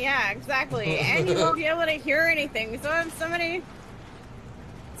 Yeah, exactly. And you won't be able to hear anything. So if somebody...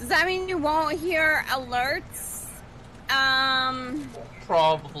 Does that mean you won't hear alerts?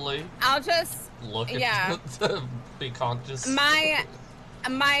 Probably. I'll just... Look at yeah. be conscious. My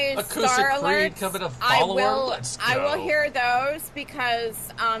Acoustic star Creed alerts, coming to follow her? Let's go. I will hear those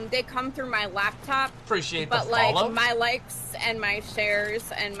because they come through my laptop. Appreciate but the follow. like my likes and my shares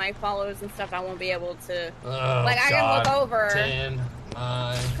and my follows and stuff, I won't be able to. Oh, like I God. can look over 10,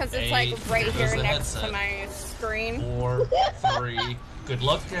 9, because it's 8, like right there goes here the next headset. to my screen. 4, 3. Good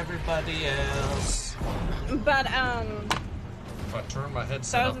luck to everybody else. But If I turn my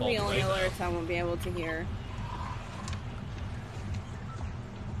headset those up are all the the only way alerts I won't be able to hear.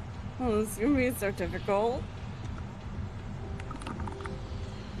 Oh, this is gonna be so difficult.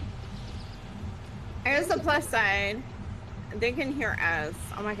 I guess the plus side, they can hear us.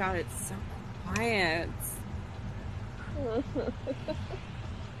 Oh my god, it's so quiet.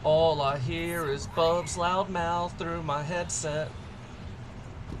 All I hear is Bub's loud mouth through my headset.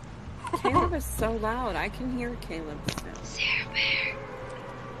 Caleb is so loud. I can hear Caleb still. Sarah Bear.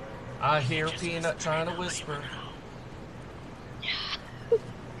 I hear Peanut trying to whisper.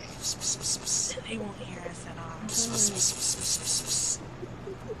 They won't hear us at all.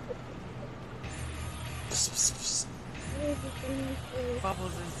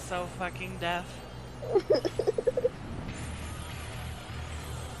 Bubbles is so fucking deaf.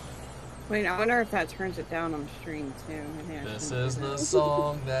 Wait, I wonder if that turns it down on stream too. Maybe I This shouldn't is do the that.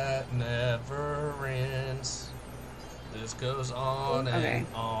 song that never ends. This goes on Okay. and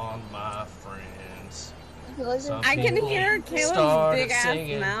on, my friends. Some I can people hear Caleb's started big ass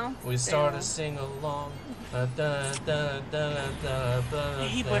singing. mouth. We started sing along.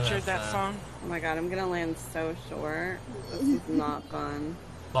 He butchered that song. Oh my god, I'm gonna land so short. This is not fun.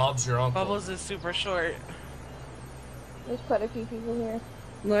 Bob's your uncle. Bubbles is super short. There's quite a few people here.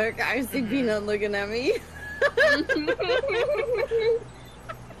 Look, I see Peanut looking at me.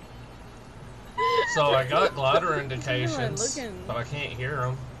 So I got glider indications, looking. but I can't hear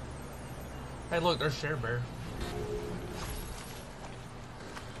them. Hey, look, there's Share Bear.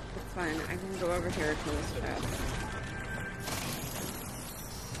 It's fine. I can go over here to this chest.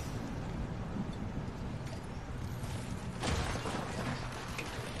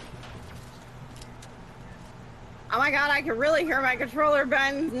 Oh my god, I can really hear my controller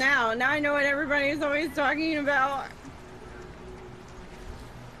buttons now. Now I know what everybody's always talking about.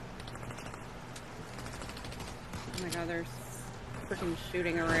 Oh my god, they're freaking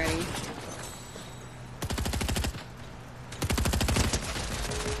shooting already.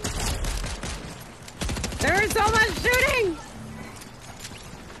 There is so much shooting!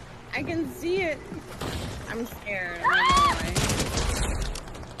 I can see it. I'm scared. I don't know why.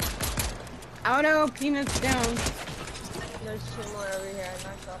 Oh no, Peanut's down. There's two more over here. I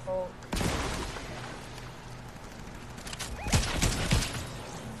knocked off Hulk.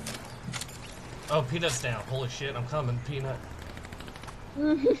 Oh, Peanut's down. Holy shit, I'm coming, Peanut.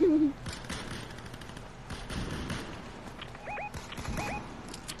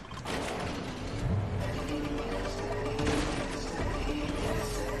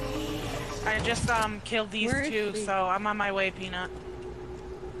 I just killed these Where is two, she? so I'm on my way, Peanut.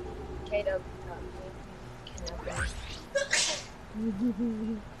 K-Dub.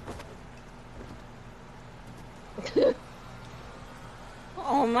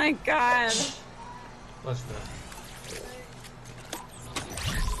 Oh my god. Let's go.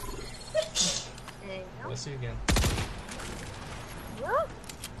 There you go. Let's see again. Well,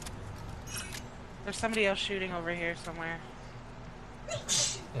 There's somebody else shooting over here somewhere.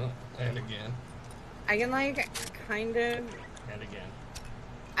 And again. I can like kind of. And again.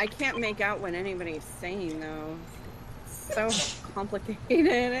 I can't make out what anybody's saying though. It's so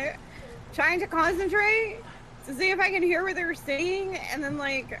complicated. Trying to concentrate to see if I can hear what they're saying, and then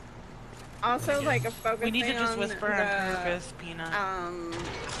like also like a focus. We need to just whisper on purpose, Peanut.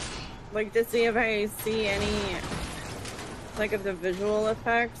 Like to see if I see any like of the visual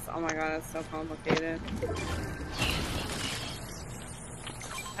effects. Oh my god, it's so complicated.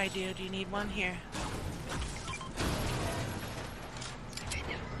 I do. Do you need one? Here.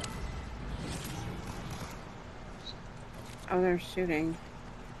 Oh, they're shooting.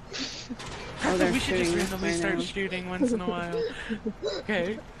 Oh, they're we should shooting just randomly start now. shooting once in a while.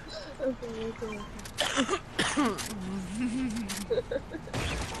 Okay.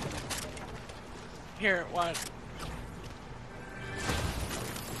 Here, what?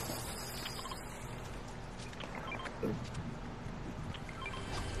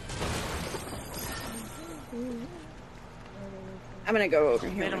 I'm gonna go over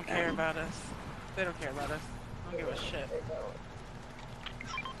here. They don't with care them. about us. They don't care about us. Don't give a shit.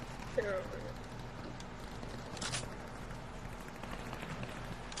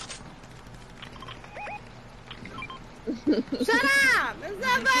 Shut up! It's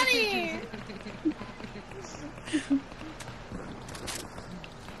not funny!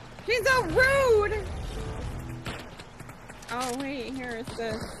 She's so rude! Oh wait, here is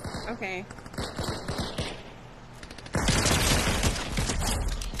this. Okay.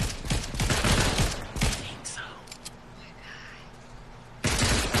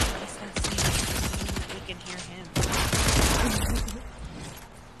 We can hear him.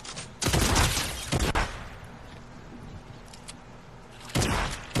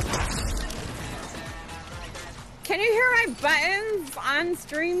 Can you hear my buttons on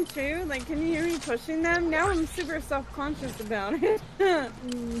stream too? Like, can you hear me pushing them? Now I'm super self-conscious about it.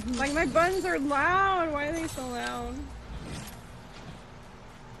 Like, my buttons are loud. Why are they so loud?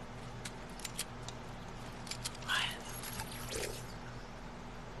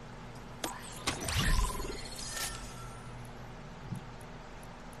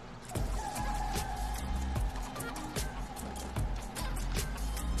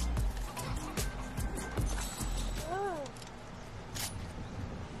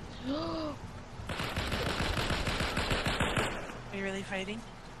 Are you really fighting?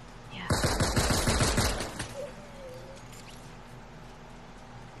 Yeah.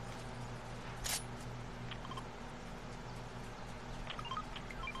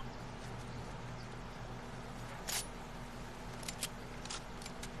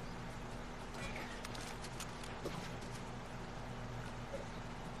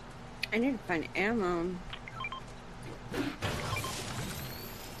 I need to find ammo.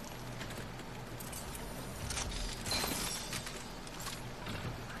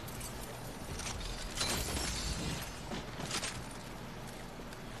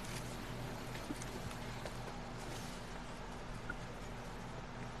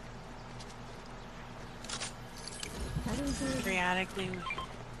 Periodically.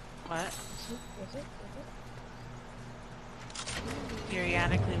 What?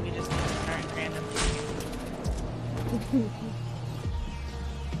 Periodically, we just need to start randomly.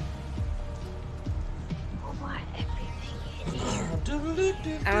 I want everything in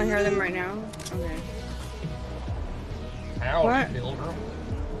here. I don't hear them right now. Okay. Howdy, What? Pilgrim.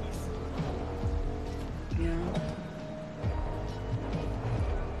 Yeah.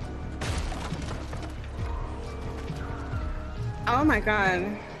 Oh my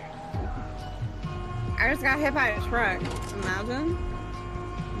god. I just got hit by a truck. Imagine.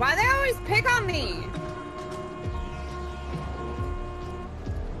 Why they always pick on me?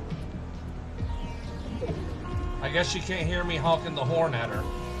 I guess she can't hear me honking the horn at her.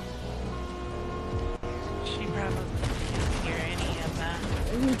 She probably can't hear any of that,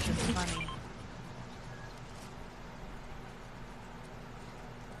 which is funny.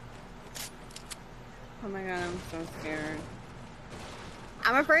 Oh my god, I'm so scared.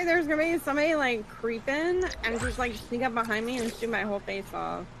 I'm afraid there's gonna be somebody like creeping and just like sneak up behind me and shoot my whole face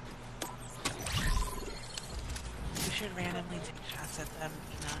off. We should randomly take shots at them,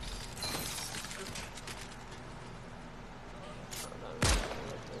 Peanut.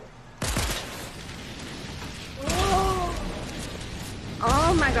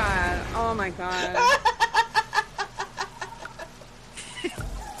 Oh my god. Oh my god.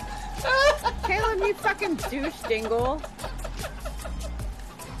 Caleb, you fucking douche dingle.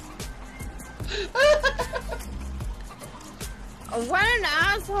 What an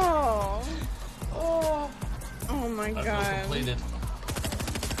asshole. Oh my That's god. completed.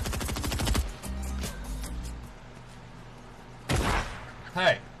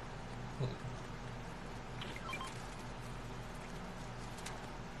 Hey.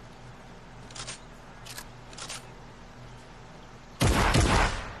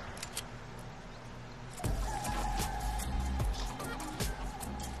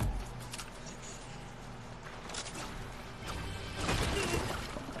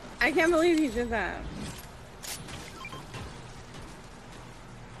 I can't believe he did that.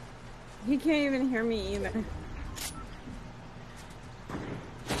 He can't even hear me either.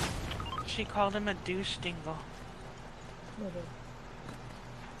 She called him a douche dingle.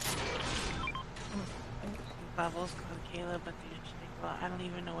 Bubbles called Caleb a douche dingle. I don't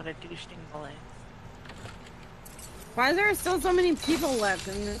even know what a douche dingle is. Why is there still so many people left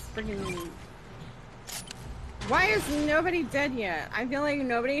in this freaking... Why is nobody dead yet? I feel like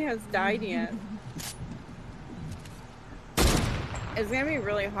nobody has died yet. It's gonna be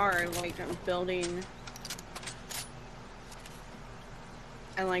really hard, like, building...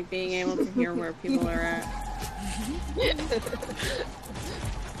 and, like, being able to hear where people are at.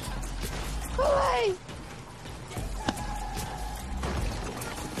 Away!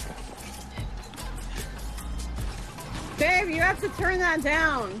 Babe, you have to turn that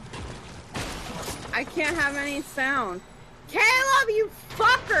down. I can't have any sound. Caleb, you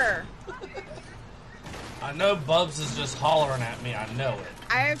fucker! I know Bubs is just hollering at me. I know it.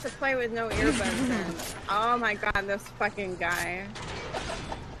 I have to play with no earbuds in. Oh my god, this fucking guy.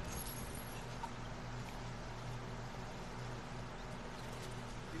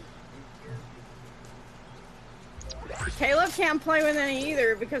 Caleb can't play with any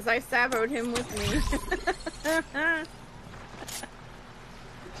either because I saboed him with me.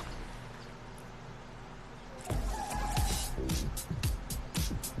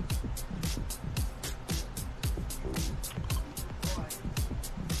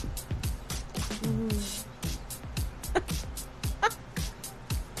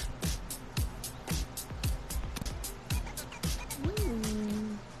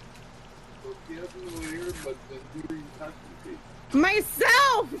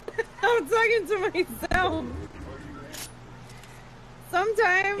 Myself! I'm talking to myself.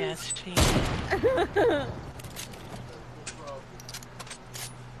 Sometimes. Yes, she.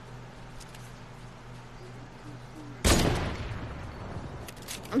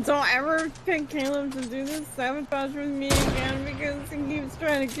 Don't ever pick Caleb to do this sabotage with me again because he keeps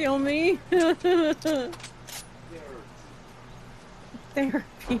trying to kill me. Therapy,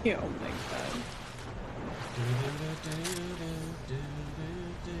 oh my god.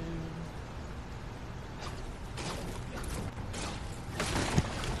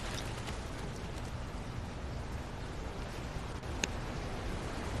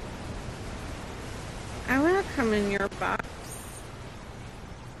 I want to come in your box.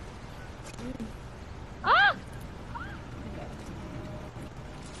 Ah!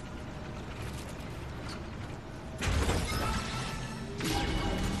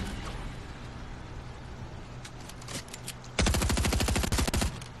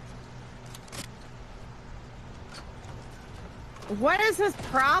 What is his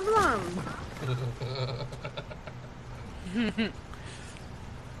problem?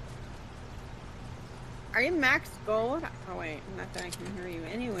 Are you max gold? Oh wait, not that I can hear you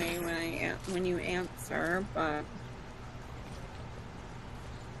anyway when you answer, but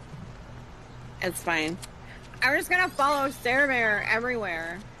it's fine. I'm just gonna follow Stare Bear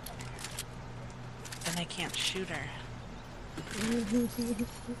everywhere. Then I can't shoot her.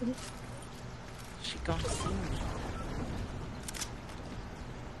 She gonna see me.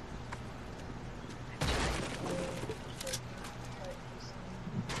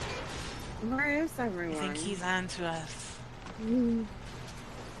 Where is I everyone? think he's on to us.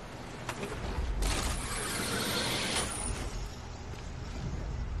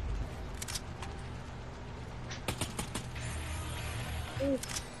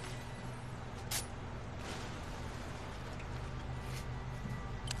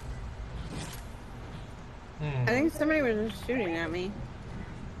 I think somebody was just shooting at me.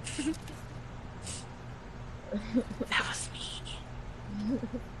 That was me.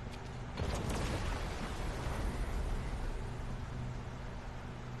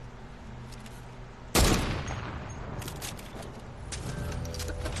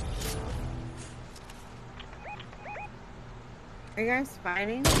 Are you guys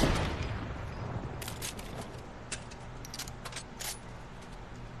fighting?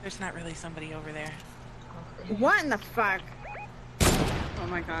 There's not really somebody over there. What in the fuck? Oh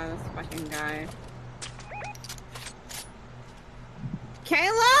my god, this fucking guy.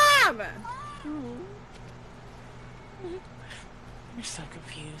 Caleb! You're so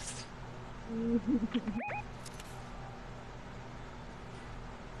confused.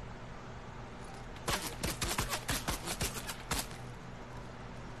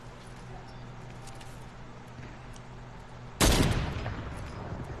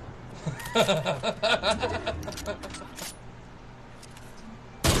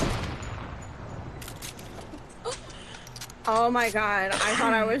 Oh my god, I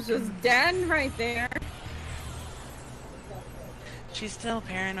thought I was just dead right there. She's still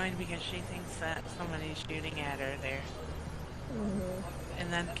paranoid because she thinks that somebody's shooting at her there.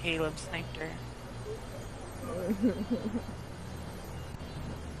 And then Caleb sniped her.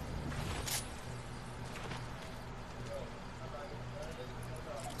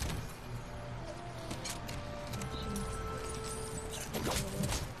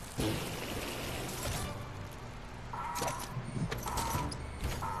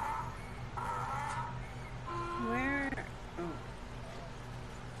 Where? Oh.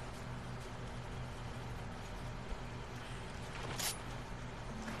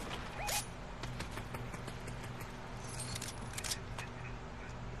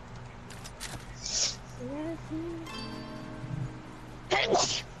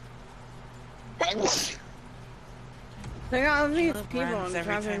 Look at all these Caleb people runs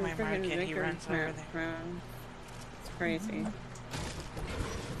every dropping time I mark freaking it, he runs over victory there. It's crazy.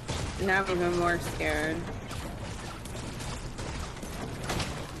 Now I'm even more scared.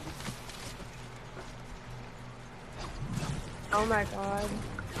 Oh my god.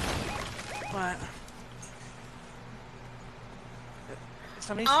 What?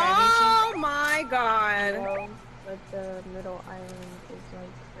 Somebody's Oh my god! No, but the middle island is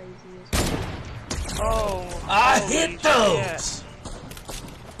like crazy as well. Oh, I holy hit shit. those!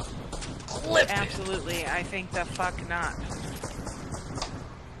 Clip it! Absolutely, I think the fuck not.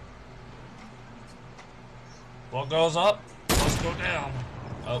 What goes up must go down.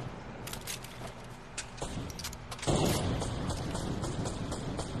 Oh.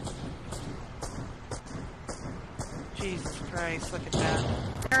 Jesus Christ, look at that.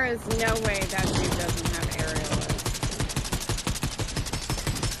 There is no way that dude doesn't have aerialists.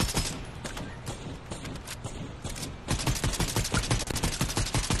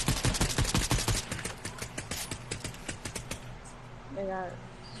 They got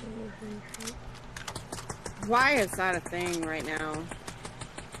so many people. Why is that a thing right now?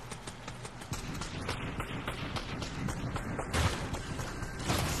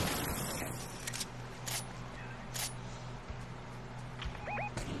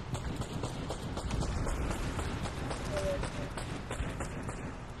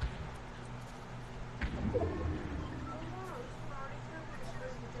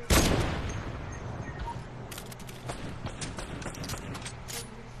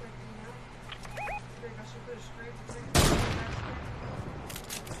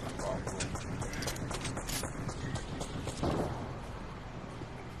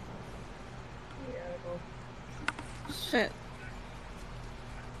 Shit.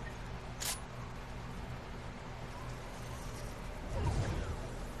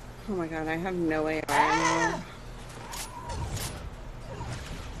 Oh my god, I have no AR anymore.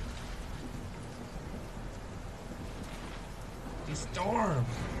 The storm!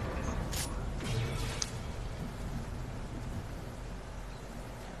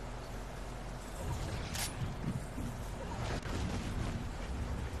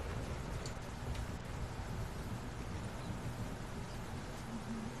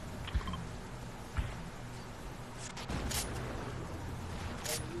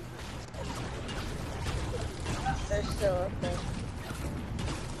 They're still up there.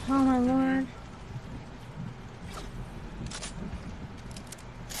 Oh my lord.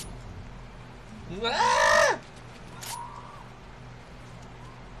 Ah!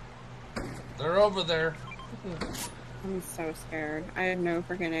 They're over there. I'm so scared. I have no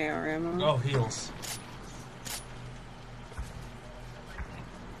freaking AR ammo. Oh, heals.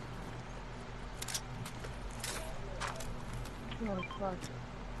 Oh fuck.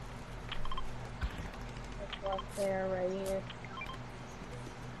 It's up there right here.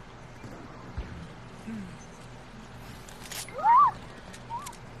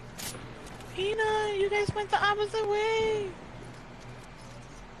 Pina, you guys went the opposite way.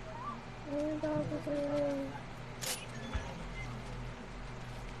 Where's the opposite way?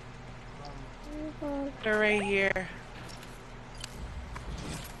 They're right here.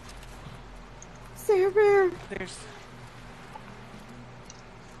 Sarah Bear! There's.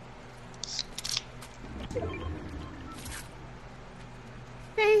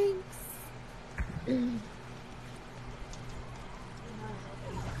 Thanks!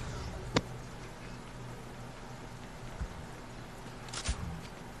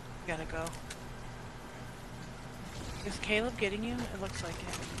 Gotta go. Is Caleb getting you? It looks like it.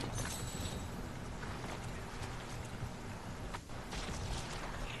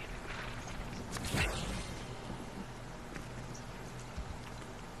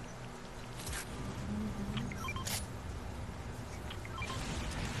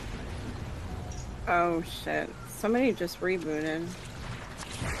 Oh shit. somebody just rebooted.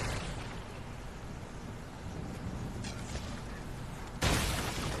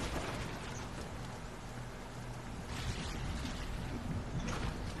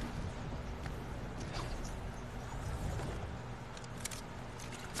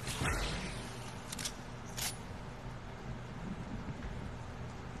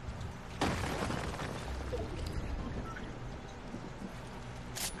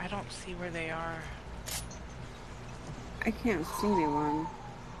 I don't see where they are. I can't see anyone.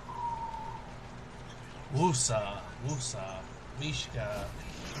 Woosa, Woosa, Mishka,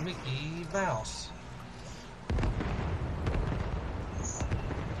 Mickey Mouse.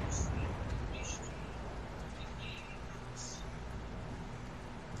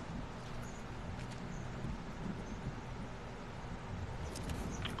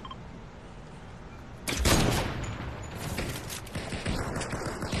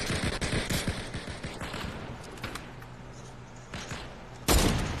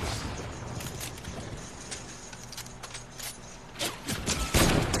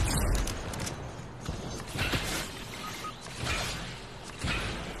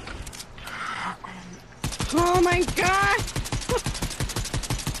 Oh my god!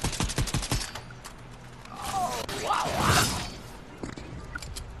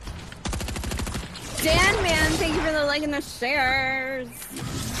 Dan, man, thank you for the like and the shares.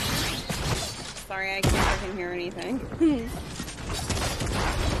 Sorry, I can't fucking hear anything.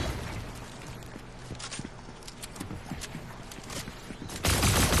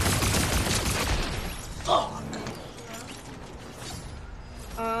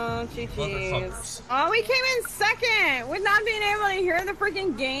 Oh, GG's. Motherfuckers. Oh, we came in second with not being able to hear the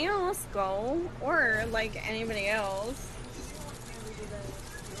freaking game. Let's go. Or, like, anybody else.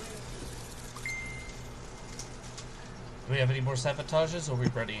 Do we have any more sabotages, or are we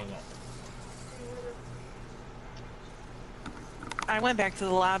readying up? I went back to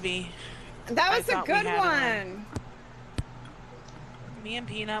the lobby. That was I a thought we good had one. Me and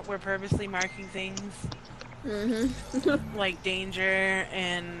Peanut were purposely marking things Mm-hmm. like danger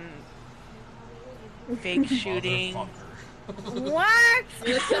and fake shooting. Motherfucker. What?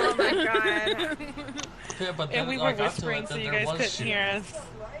 Oh my god. Yeah, but then, And we were like, I whispering thought so that you there guys was couldn't shooting.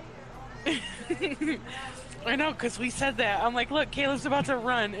 hear us. I know, because we said that. I'm like, look, Caleb's about to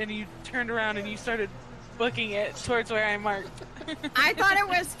run, and you turned around and you started booking it towards where I marked. I thought it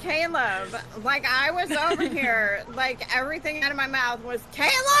was Caleb. Like, I was over here. Like, everything out of my mouth was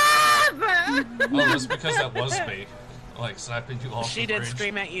Caleb! Oh, that's because that was me. Like, sniping you off She the did bridge.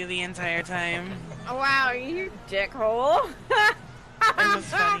 scream at you the entire time. Wow, you dickhole. It was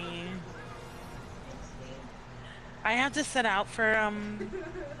funny. I have to set out for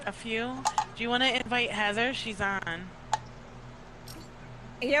a few. Do you want to invite Heather? She's on.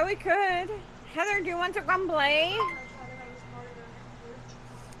 Yeah, we could. Heather, do you want to come play?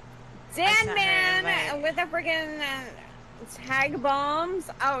 Dan sent her an Man invite. with the friggin' tag bombs.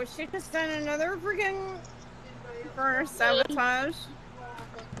 Oh, she just done another friggin' for sabotage.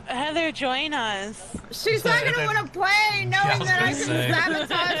 Heather, join us. She's not gonna want to play knowing I was that I gonna can say.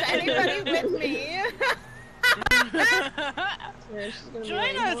 sabotage anybody with me. Yeah, she's gonna be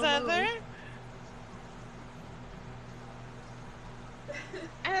Join like, us, Heather.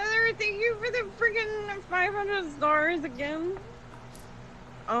 Heather, thank you for the friggin' 500 stars again.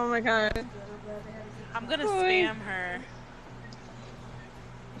 Oh my god. I'm gonna Boy. spam her.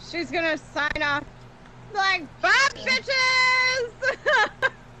 She's gonna sign off like, fuck bitches!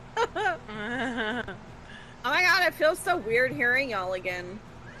 Oh my god, it feels so weird hearing y'all again.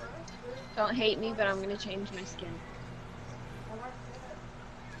 Don't hate me, but I'm gonna change my skin.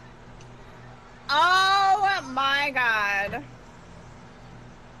 Oh my god.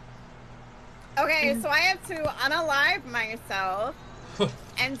 Okay, so I have to unalive myself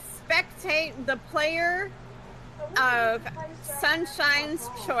and spectate the player of Sunshine's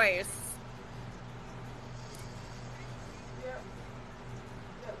Choice.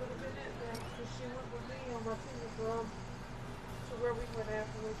 Where we went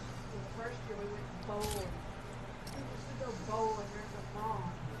afterwards, the first year we went bowling. We used to go bowling during the prom.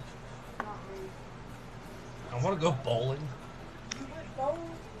 Not me. I want to go bowling. You went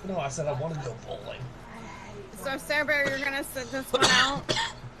bowling? No, I said I want to go bowling. So, Sarah Bear, you're gonna sit this one out? Caleb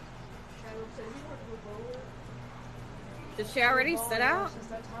said, you want to go bowling? Did she already sit out? Since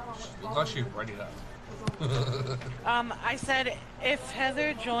that time I went Look like bowling. she ready up. I said if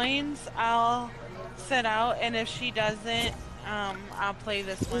Heather joins, I'll sit out, and if she doesn't, I'll play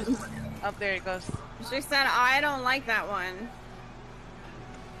this one. Up there it goes. She said, I don't like that one.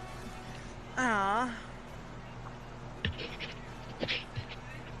 Aw.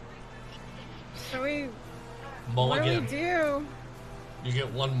 Should we... What do we Mulligan. do? You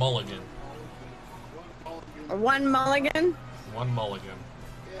get one mulligan. One mulligan? One mulligan.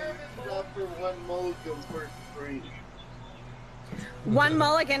 After one mulligan per stream. One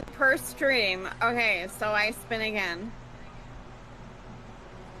mulligan per stream. Okay, so I spin again.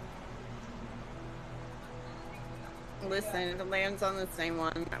 Listen, if it lands on the same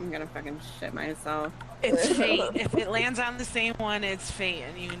one, I'm gonna fucking shit myself. It's fate. If it lands on the same one, it's fate,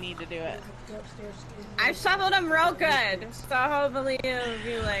 and you need to do it. I shoveled them real good, so hopefully it'll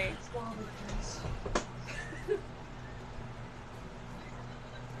be like.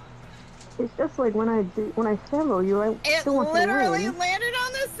 It's just like when I shovel you, I It still want to literally win. landed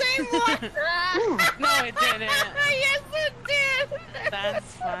on the same one. No, it didn't. Yes, it did.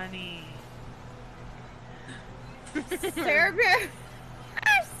 That's funny. Sarah Bear.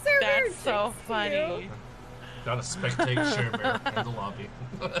 Sarah Bear That's so thanks funny. you. Gotta spectate Share Bear in the lobby.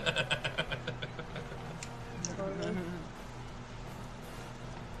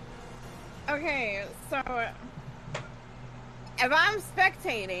 Okay, so if I'm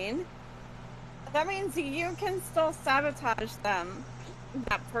spectating, that means you can still sabotage them.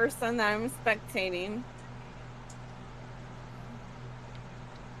 That person that I'm spectating.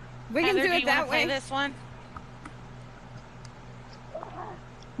 We can Heather, do you it that wanna play way. this one?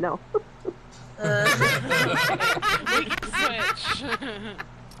 No. We can switch.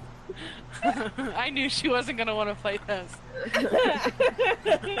 I knew she wasn't gonna want to play this.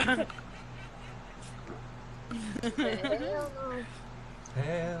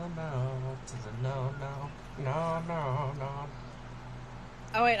 Hell no, to the no, no, no, no.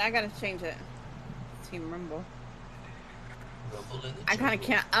 Oh wait, I gotta change it. Team Rumble. Rumble in the I kind of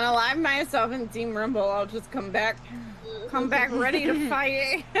jungle. can't unalive myself in Team Rumble. I'll just come back ready to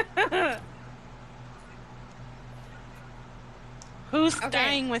fight. Who's Okay.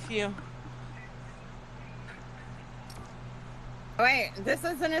 dying with you? Wait, this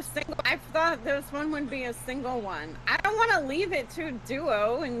isn't a single. I thought this one would be a single one. I don't want to leave it to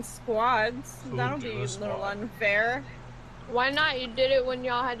duo and squads. Ooh, That'll be duo a little squad. unfair. Why not? You did it when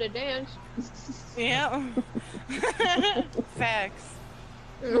y'all had to dance. Yeah. Facts.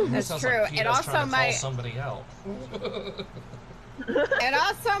 That's Sounds true. Like It Peter's also trying to call might. somebody out. It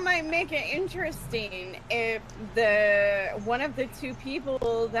also might make it interesting if the one of the two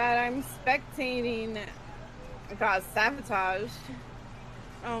people that I'm spectating got sabotaged.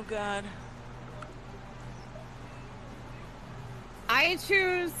 Oh God. I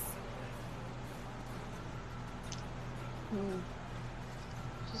choose.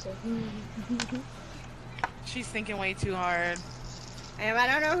 She's like, She's thinking way too hard. And I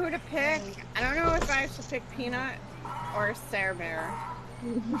don't know who to pick. I don't know if I should pick Peanut or Sarah Bear.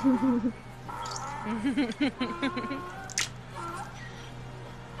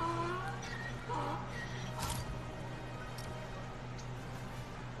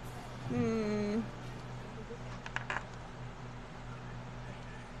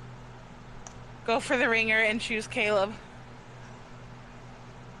 Go for the ringer and choose Caleb.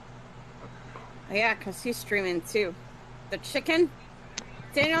 Yeah, because he's streaming too. The chicken?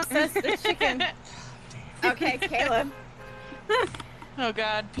 Daniel says the chicken. Okay, Caleb. Oh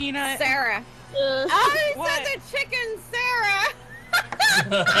God, Peanut. Sarah. Oh, he What? said the chicken, Sarah.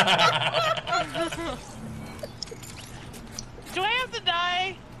 Do I have to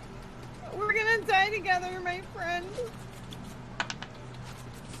die? We're gonna die together, my friend.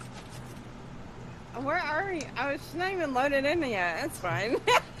 Where are we? Oh, she's not even loaded in yet. It's fine.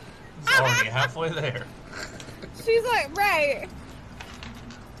 It's already halfway there. She's like, right.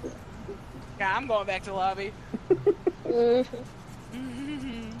 Yeah, I'm going back to lobby.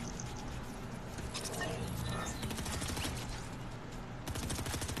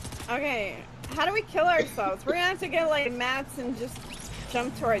 Okay, how do we kill ourselves? We're gonna have to get like mats and just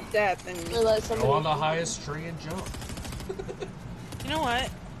jump to our death and. or let somebody. Go on the highest tree and jump. You know what?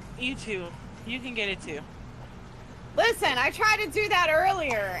 You two. You can get it too. Listen, I tried to do that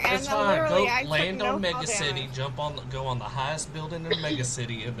earlier, and It's fine. literally Go I land took no on Mega fall City, damage. go on the highest building in Mega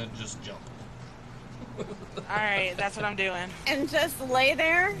City, and then just jump. Alright, that's what I'm doing. And just lay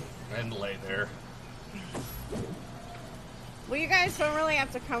there. And lay there. Well, you guys don't really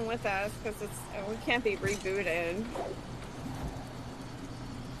have to come with us because we can't be rebooted.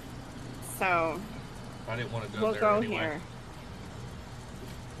 So I didn't want to go we'll there go anyway. here.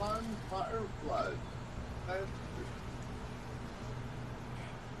 Fun fireflies.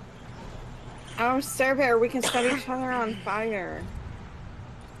 Oh, Sir Bear, we can set each other on fire.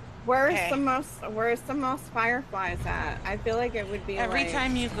 Where's Okay. the most fireflies at? I feel like it would be Every like,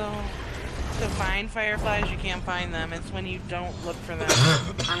 time you go to find fireflies, you can't find them. It's when you don't look for them.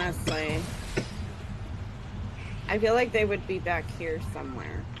 honestly. I feel like they would be back here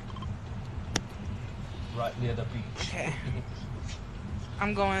somewhere. Right near the beach. Okay.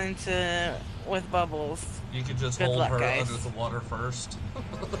 I'm going to with Bubbles. You could just Good hold luck, her guys. under the water first.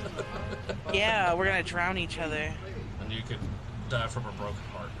 Yeah, we're gonna drown each other. And you could die from a broken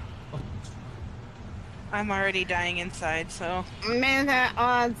heart. I'm already dying inside, so. May the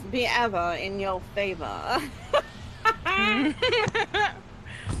odds be ever in your favor.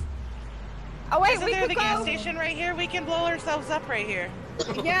 Oh wait, Isn't we there could the go. gas station right here? We can blow ourselves up right here.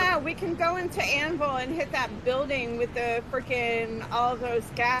 Yeah, we can go into Anvil and hit that building with the freaking all those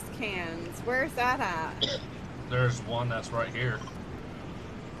gas cans. Where's that at? There's one that's right here.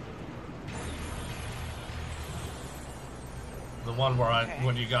 The one where Okay.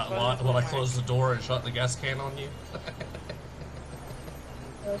 when you got Go to locked, the when I Walmart. closed the door and shut the gas can on you.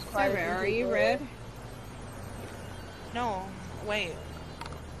 There's quite a Sorry, few are you people. red? No, wait.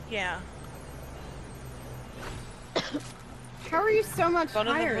 Yeah. How are you so much Go to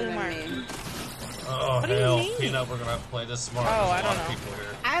the higher Blue than Mart. me? Oh What do you hell, mean? Peanut, we're gonna have to play this smart. Oh, There's a I lot don't of know. people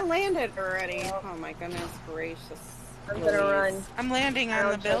here. I landed already. Oh my goodness gracious. I'm gonna Louise. run. I'm landing I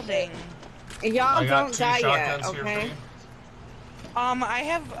on the don't trust building. Y'all I got don't two die yet, shotguns here for okay? you. I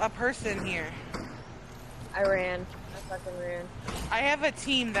have a person here. I ran. I fucking ran. I have a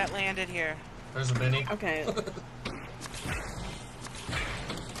team that landed here. There's a mini. Okay.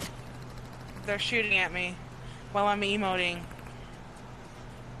 They're shooting at me while I'm emoting.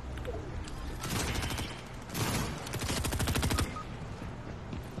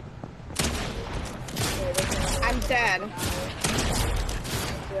 Okay, this one I'm dead. is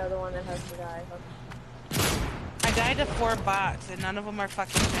the other one that has to die. I died to 4 bots and none of them are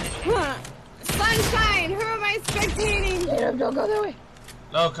fucking finishing. Huh. Sunshine! Who am I spectating? Caleb, don't go that way.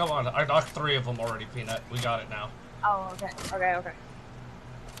 No, come on. I knocked 3 of them already, Peanut. We got it now. Oh, okay. Okay, okay.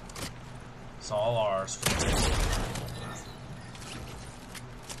 It's all ours.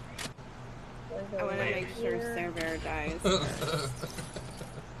 I want to make sure Cerber dies.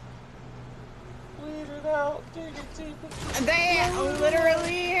 Leave it out. Dig it deeper. They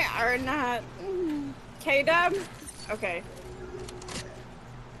literally are not. K-Dub? Okay.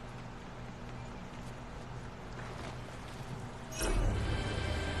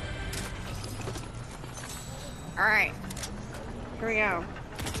 Alright. Here we go.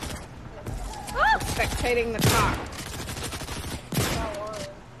 Spectating the clock. Got one.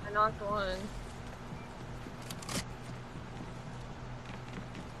 I knocked one.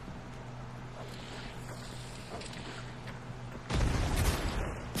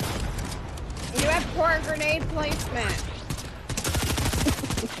 You have poor grenade placement.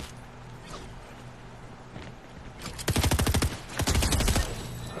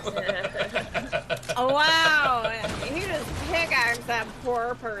 Oh wow! You just pickaxe that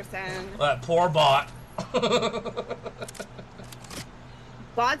poor person. That poor bot.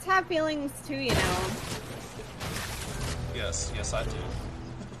 Bots have feelings too, you know. Yes, yes I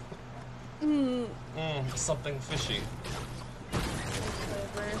do. Something fishy.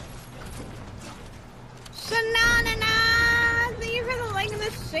 Shanana! Thank you for the like and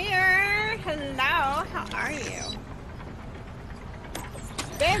the share. Hello, how are you?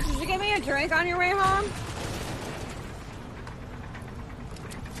 Babe, did you get me a drink on your way home?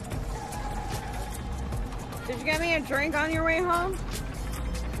 Did you get me a drink on your way home?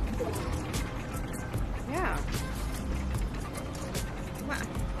 Yeah. Come on.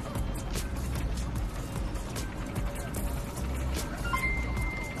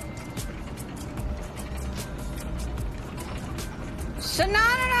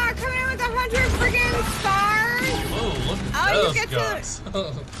 Shanana coming in with 100 friggin' stars! Oh, look Oh, at you those get to- guns.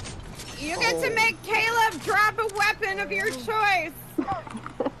 You get to make Caleb drop a weapon of your choice!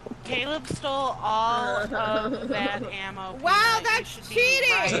 Caleb stole all of that ammo. Wow, Peanut. You that's should be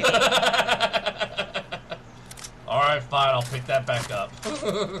cheating! right. Alright, fine, I'll pick that back up.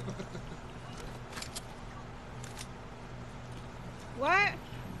 What? I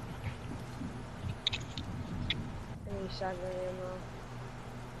need shotgun ammo.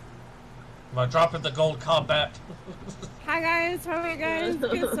 Am I dropping the gold combat? Hi guys, how are you guys?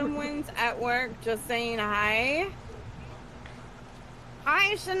 Get some wins at work, just saying hi.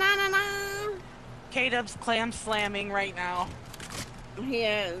 Hi, Shanana! K-Dub's clam slamming right now. He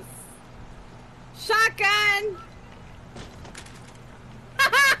is. Shotgun!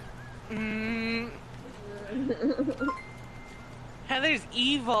 Heather's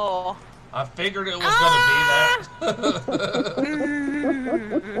evil. I figured it was gonna be that.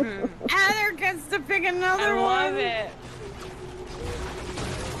 Heather gets to pick another I one. love it.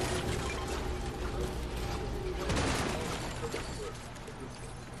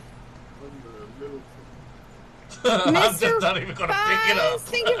 I'm just not even gonna pick it up.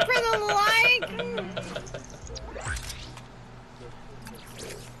 Thank you for the like.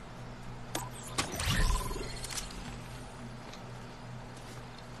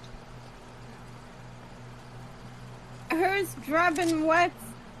 Who's dropping what?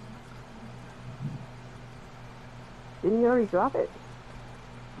 Didn't you already drop it?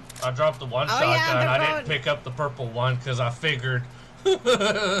 I dropped the one Oh, shotgun. yeah, I the didn't pick up the purple one because I figured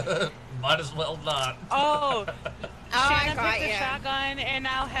might as well not. Oh, I Shannon got picked the ya. shotgun, and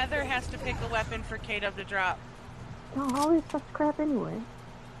now Heather has to pick a weapon for K-Dub to drop. No, always such crap anyway.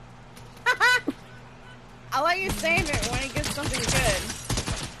 I'll let you save it when he gets something good.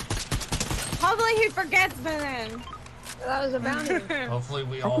 Hopefully he forgets by then. That was a bounty. Hopefully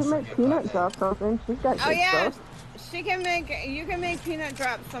we I all can make forget Peanut that. drop something. She's got Oh good yeah, stuff. she can make. You can make Peanut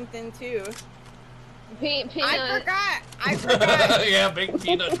drop something too. Peanut. I forgot. Yeah, big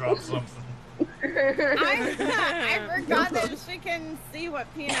Peanut drop something. I forgot that she can see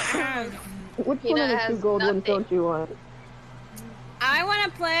what Peanut has. Which Peanut one of the has two gold ones nothing. don't you want? I want to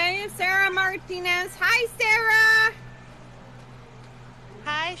play Sarah Martinez. Hi, Sarah.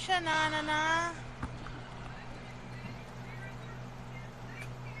 Hi, Shanana.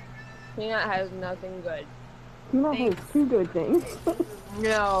 Peanut has nothing good. Peanut has two good things.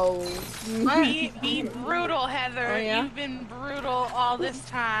 No. Be brutal, Heather. Oh, yeah? You've been brutal all this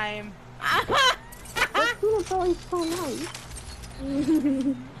time. But Peanut's always so nice.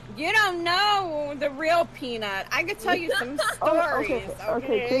 You don't know the real Peanut. I could tell you some stories.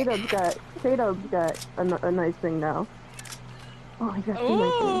 Okay. K-Dub's got a nice thing now. Oh, I got two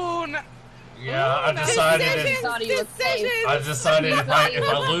nice things. Ooh, Yeah, I decided. Thought he was safe. I decided if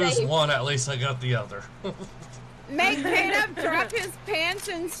I lose one, at least I got the other. Make K-Dub drop his pants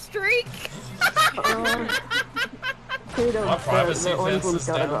and streak. K-Dub's My privacy the orange fence one's is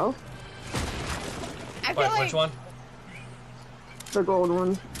gotta down. go. I feel Wait, like which one? The gold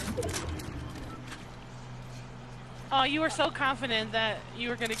one. oh, you were so confident that you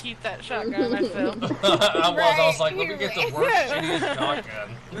were going to keep that shotgun, I feel. I was like, let me get the worst shittiest shotgun.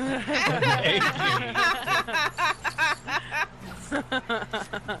 Thank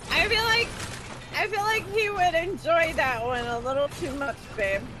you. I feel like he would enjoy that one a little too much,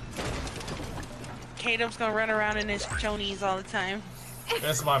 babe. K-Dub's going to run around in his chonies all the time.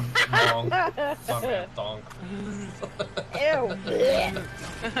 That's my mong. My man thong. Ew.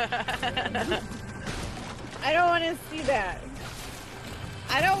 I don't want to see that.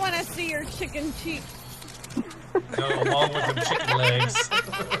 I don't want to see your chicken cheeks. Go along with them chicken legs.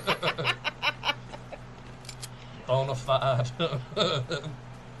 Bonafide.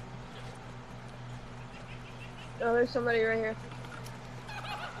 Oh, there's somebody right here.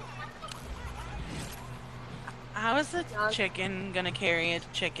 How is the chicken going to carry a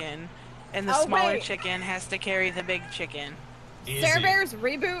chicken? And the Oh, smaller wait. chicken has to carry the big chicken. Easy. Sarah Bear's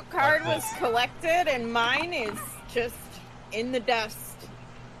reboot card Like was this. collected, and mine is just in the dust.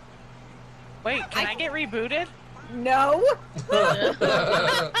 Wait, can I get rebooted? No.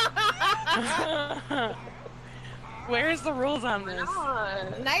 Where's the rules on this?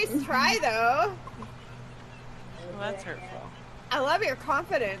 Nice try, though. Well, that's hurtful. I love your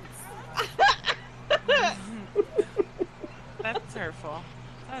confidence. That's hurtful.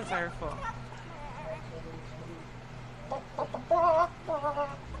 That's hurtful.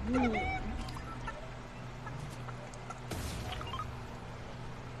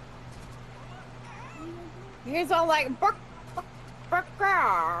 He's all like, bark, bark, bark,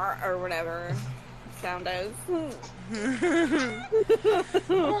 rawr," or whatever sound is.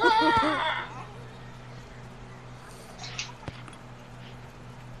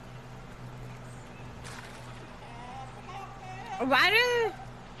 Why do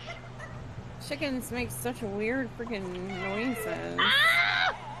chickens make such weird freaking noises?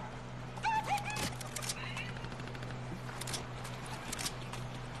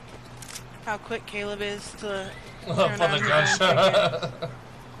 How quick Caleb is to For turn the on his own gunshot.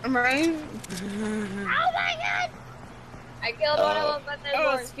 Right? Oh my god! I killed one of them, but there's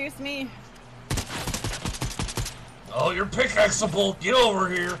Oh, more. excuse me. Oh, you're pickaxeable. Get over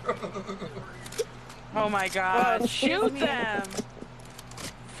here. Oh my god, Whoa, shoot excuse me. them!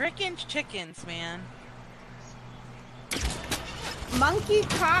 Frickin' chickens, man. Monkey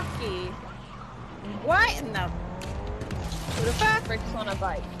cocky. What in the? Who the fuck bricks on a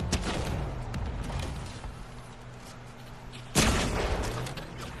bike?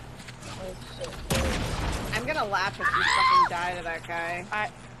 Oh, shit. I'm gonna laugh if you fucking die to that guy.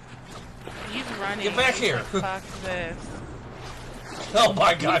 He's running. Get back He's here. like, fuck this. Oh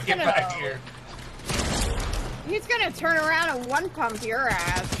my god, He's get gonna- back here. He's gonna turn around and one pump your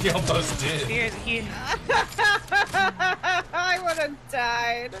ass. He almost did. I would have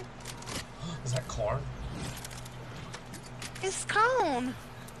died. Is that corn? It's cone.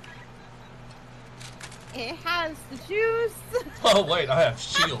 It has the juice. Oh wait, I have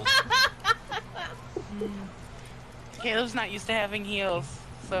shield. Caleb's not used to having heals,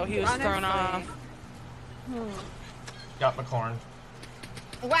 so he was thrown off. Got my corn.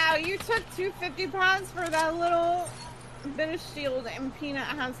 Wow, you took 250 pounds for that little bit of shield, and Peanut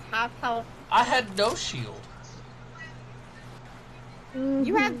has half health. I had no shield.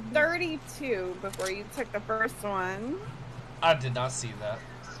 You had 32 before you took the first one. I did not see that.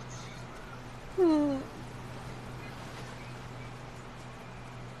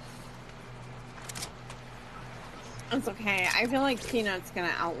 It's okay. I feel like Peanut's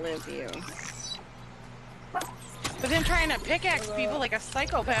gonna outlive you. But then trying to pickaxe people like a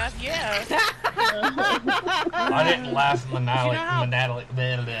psychopath, yeah. I didn't laugh maniacally.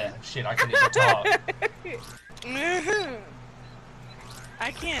 Shit, I couldn't even talk.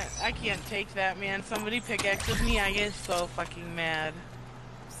 I can't take that, man. Somebody pickaxes me, I get so fucking mad.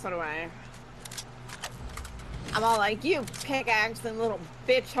 So do I. I'm all like, you pickaxing little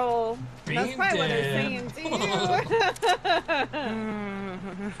bitch hole. That's probably what they're saying to you.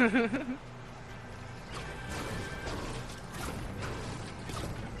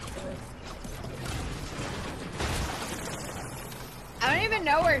 I don't even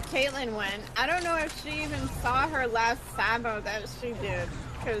know where Caitlyn went. I don't know if she even saw her last Sabo that she did,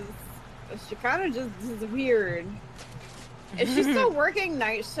 because she kind of just disappeared. Is she still working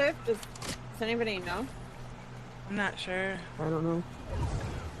night shift? Does anybody know? I'm not sure. I don't know.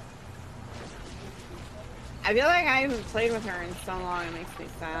 I feel like I haven't played with her in so long, it makes me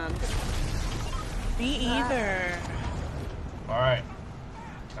sad. Me either. Alright.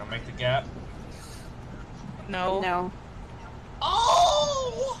 Can I make the gap? No. No.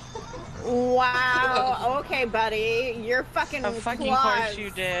 Oh! Wow. Okay, buddy. Your fucking Of fucking claws course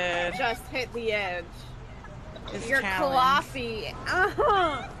you did. just hit the edge. It's You're challenge. clawfy.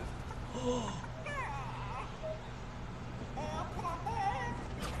 Uh-huh.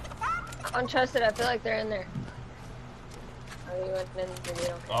 Untrusted, I feel like they're in there. Oh, you went in, maybe you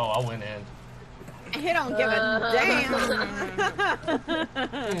don't. Oh, I went in. He don't give a damn.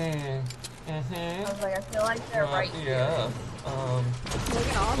 I was like, I feel like they're right here. Yeah. Look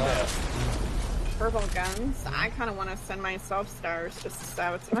at all that. those purple guns. I kind of want to send myself stars just to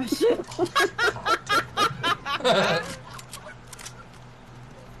sabotage my shit.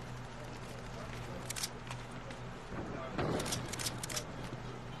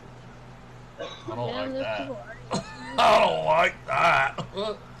 I don't like there's that. people I don't like that.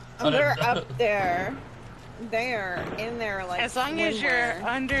 They're up there. They're in there like. As long as you're swimwear.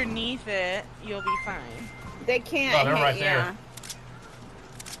 underneath it, you'll be fine. They can't. Oh, they're hit, right there. yeah.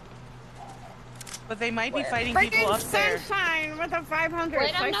 But they might be fighting Freaking people up there. sunshine with a 500. Wait,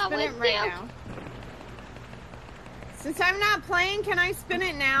 so I'm I not spin it with right you. now. Since I'm not playing, can I spin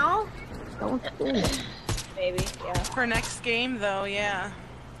it now? Don't spin. Maybe, yeah. For next game, though, yeah.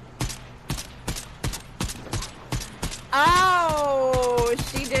 Oh,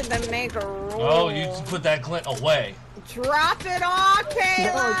 she did the make a roll. Oh, you put that glint away. Drop it all,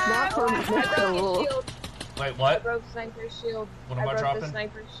 Kayla. No, it's not for I next broke his rule. shield. Wait, I what? broke Sniper's shield. What am I broke dropping? the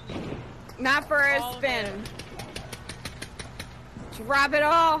Sniper's shield. Not for a All of spin. it. Drop it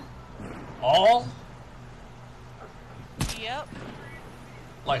all. All? Yep.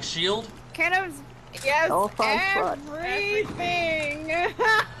 Like shield? Kind of. Yes, All 5 spots. everything.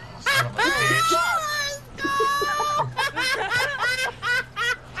 Son of a bitch.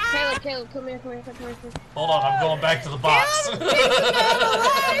 Caleb, come here. Hold on, I'm going back to the box.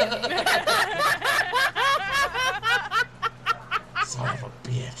 Son of a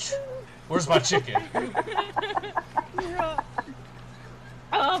bitch. Where's my chicken?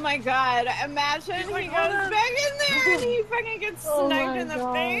 Oh my god, imagine he goes back in there and he fucking gets Oh sniped my in the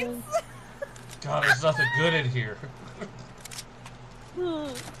God. face. God, there's nothing good in here.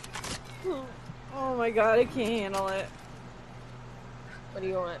 Oh my god, I can't handle it. What do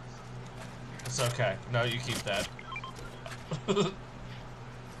you want? It's okay. No, you keep that. This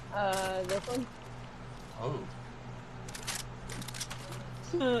one? Oh.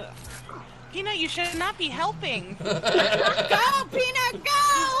 Peanut, you should not be helping. Go, Peanut, go!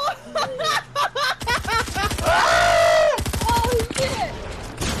 Oh, shit!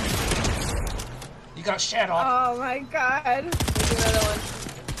 You got shat on. Oh my god. There's another one.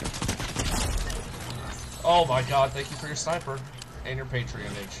 Oh my god, thank you for your sniper and your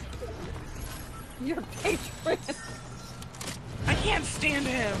patronage. Your patron. I can't stand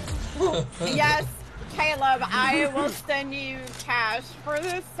him. Yes, Caleb, I will send you cash for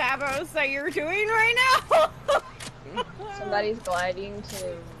the sabos that you're doing right now. Somebody's gliding to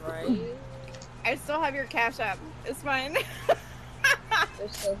the right. I still have your cash app. It's fine.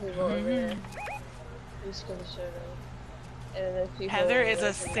 There's still people over there. I'm just gonna show them. And then there's people Heather is a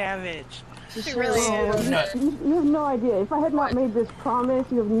over there. savage. She really is. You have no idea. If I had not made this promise,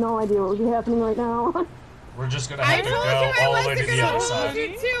 you have no idea what would be happening right now. We're just gonna I have to told go you I all the way wasn't to the gonna other hold side. you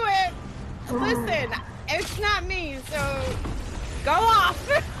to it. Listen, it's not me, so go off.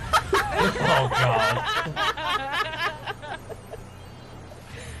 Oh god.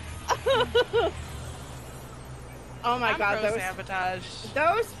 Oh my I'm god, pro those sabotage.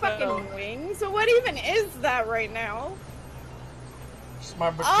 fucking So- wings. What even is that right now? It's my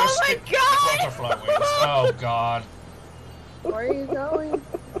Oh my god! butterfly wings. Oh god. Where are you going?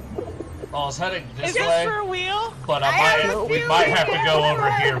 Oh, it's heading this Is this way, for a wheel? but I have a we feeling might have to it's go over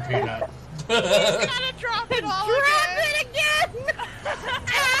right. here, Peanut. Gotta drop it all Drop again. it again!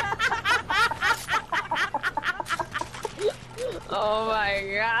 Oh my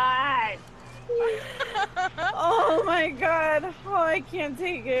god! Oh my god! Oh, I can't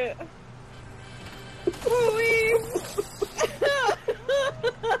take it. Please.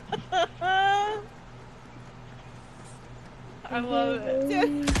 I love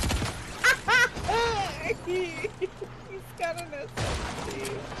it. He's got an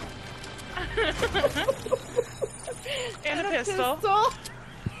SMG. And a pistol.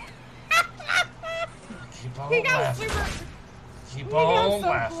 Keep on He got laughing. super. Keep He on got so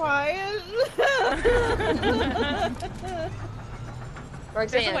laughing. quiet.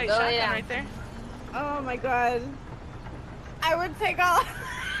 There's a Roxanne, white go lay shotgun down. right there. Oh my god. I would take all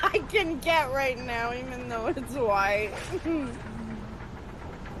I can get right now, even though it's white.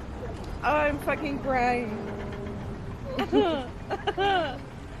 Oh, I'm fucking crying.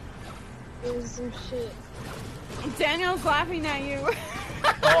 There's some shit. Daniel's laughing at you.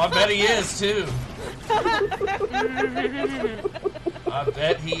 Oh, I bet he is too. I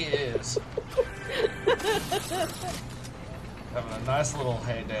bet he is. Having a nice little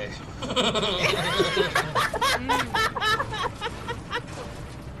heyday.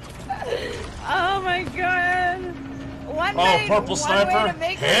 Oh my god. One Oh, night, purple one sniper? way to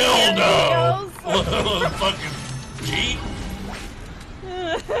make Hell no! videos. Fucking Jeep.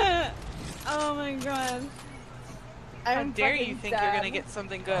 Oh my god. How I'm dare you fucking think you're sad. gonna get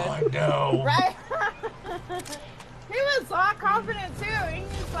something good? I know. Right? He was all confident too. He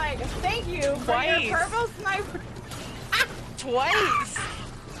was like, thank you for Twice. your purple sniper. Twice.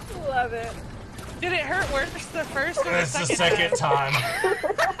 Love it. Did it hurt worse the first or the It's the second second time.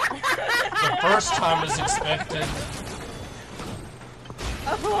 The first time is expected.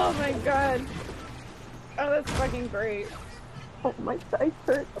 Oh my god. Oh, that's fucking great. Oh, my thighs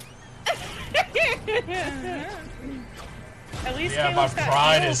hurt. At least Yeah, my Caleb's got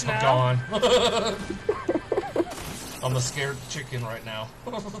pride heels is now. gone. I'm a scared chicken right now.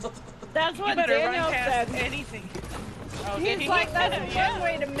 That's You what better Daniel run past said. anything. Oh, He's like, that's one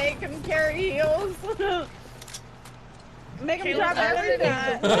way to make him carry heels. Make him Caleb's drop already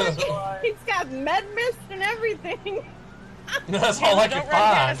everything. He's got med mist and everything. That's all I Don't can run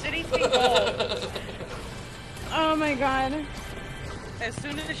find. past anything gold. Oh my god. As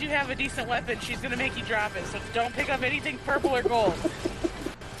soon as you have a decent weapon, she's gonna make you drop it. So don't pick up anything purple or gold.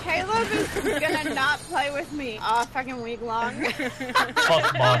 Caleb is gonna not play with me all fucking week long.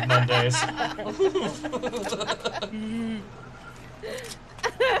 Fuck Mod Mondays.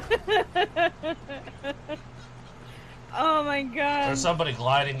 Oh my god. There's somebody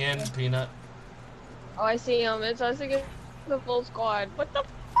gliding in, Peanut. Oh, I see him. It's us against the full squad. What the f?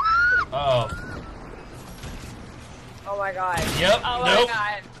 Oh. Oh my god. Yep. Oh Nope. my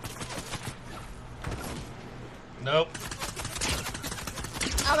god. Nope.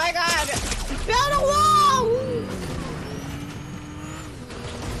 Oh my god. Build a wall!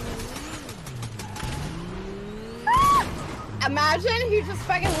 Ah! Imagine he just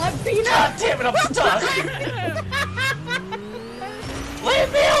fucking left Peanut. God damn it, I'm stuck.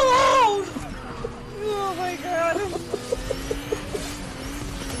 Leave me alone. Oh my god.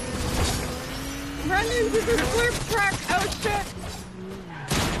 Run into the slurp truck. Oh shit.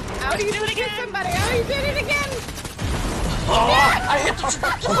 Oh, you did it again. Somebody. Oh, you did it again. Oh, I hit the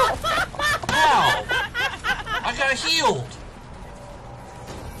truck. Ow. I got healed.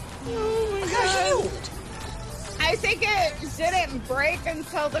 Oh my I got god. healed. I think it didn't break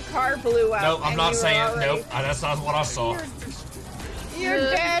until the car blew up. Nope, I'm and not you were saying. already- Nope, that's not what I saw. You're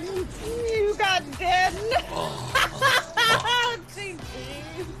dead. You got dead. GG.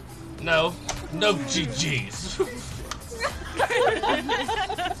 No, no GGs. I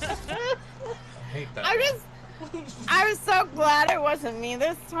hate that. so glad it wasn't me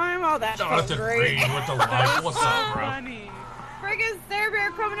this time. Oh, that felt Jonathan great. Reed with the life. What's up, bro? Funny. Friggin' Stare Bear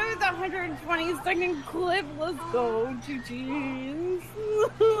coming in with a 120-second clip. Let's go. GG's.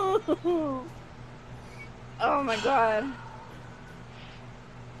 Oh my god.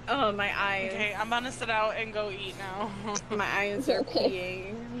 Oh, my eyes. Okay, I'm gonna sit out and go eat now. My eyes are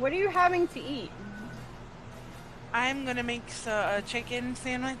peeing. What are you having to eat? I'm gonna make a chicken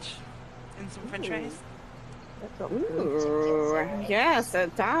sandwich and some french fries. That sounds good. Ooh, yes,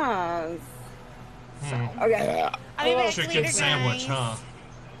 it does. Okay. I think that's Chicken later, sandwich, guys. huh?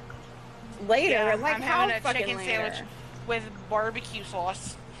 Later, Yeah, like I'm how having a fucking chicken later? sandwich with barbecue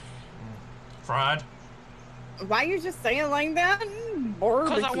sauce. Fried? Why you just say it like that?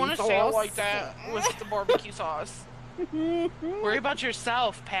 Barbecue Because I want to sauce. say it like that with the barbecue sauce. Worry about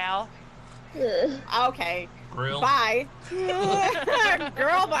yourself, pal. Okay. Grill? Bye.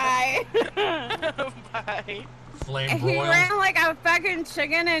 Girl, bye. Bye. Flame He broil? ran like a fucking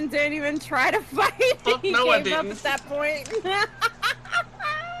chicken and didn't even try to fight. Fuck He no, I gave up didn't. at that point.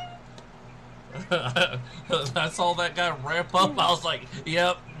 That's all that guy ramp up. I was like,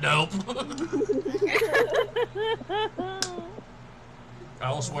 yep, nope.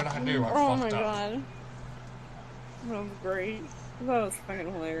 I was when I knew I Oh my fucked up. god. That was great. That was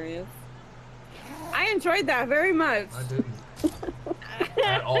fucking hilarious. I enjoyed that very much. I didn't.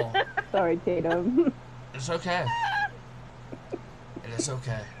 At all. Sorry, Tatum. It's okay. It is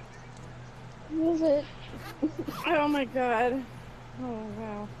okay. Was it? Oh my god. Oh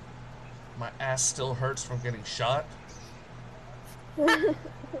wow. My ass still hurts from getting shot.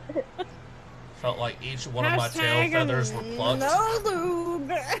 Felt like each one of my tail Hashtag feathers were plucked. No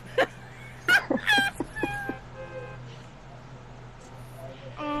lube.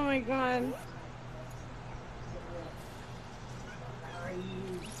 Oh my god.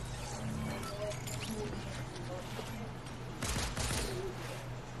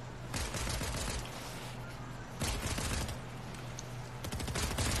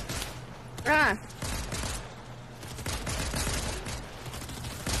 Ah.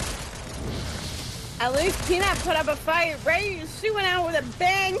 At least Peanut put up a fight, right? She went out with a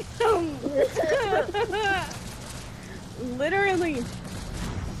bang. Literally.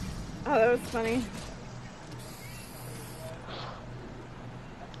 Oh, that was funny.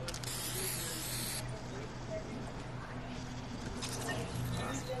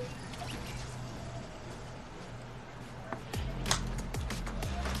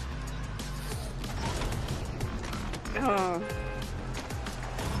 Oh.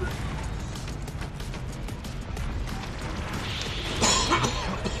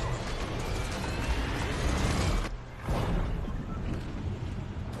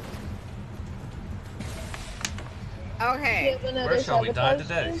 Okay. Where shall we die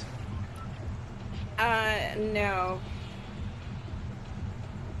today? No.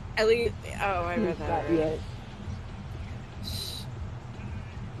 At least, oh, I read that. Not already. yet.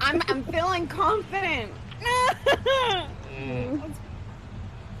 I'm feeling confident. That's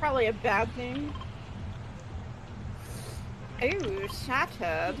probably a bad thing. Ooh, shattered.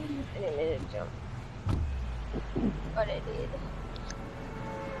 I didn't mean to jump. But I did.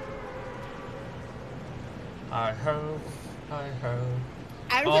 Hi ho, hi ho.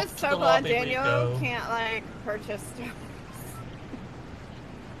 I'm Off just to so the glad lobby we Daniel go. can't, like, purchase stuff.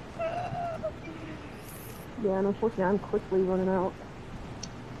 Yeah, and unfortunately, I'm quickly running out.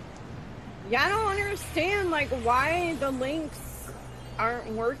 Yeah, I don't understand, like, why the links aren't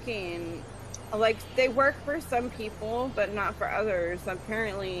working. Like, they work for some people, but not for others.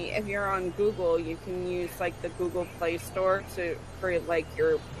 Apparently, if you're on Google, you can use, like, the Google Play Store for, like,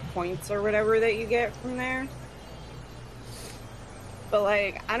 your points or whatever that you get from there. But,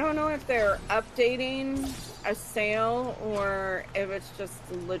 like, I don't know if they're updating a sale or if it's just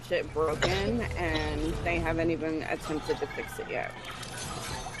legit broken and they haven't even attempted to fix it yet.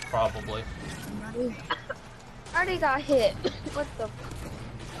 Probably. I already got hit. What the?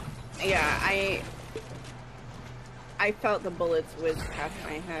 Yeah, I felt the bullets whiz past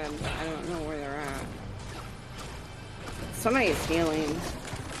my head, but I don't know where they're at. Somebody's healing.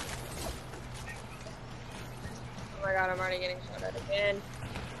 Oh my god, I'm already getting shot at again.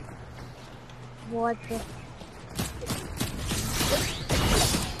 What the?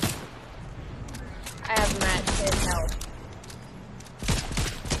 I have Matt 10 health.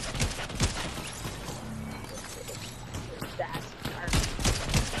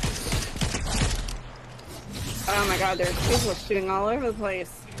 Oh my god, there's people shooting all over the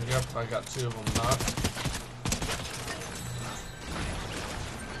place. Yep, I got two of them knocked.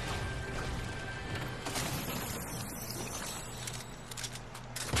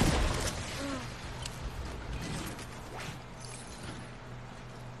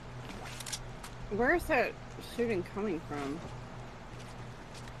 Where's that shooting coming from?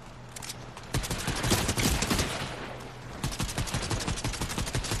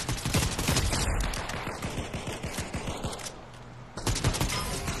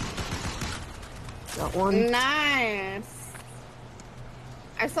 Got one. Nice!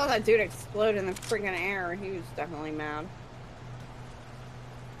 I saw that dude explode in the freaking air. He was definitely mad.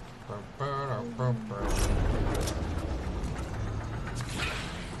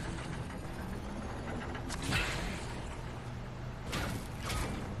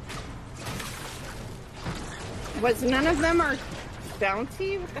 Was none of them are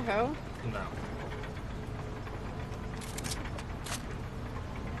bounty? What the hell? No.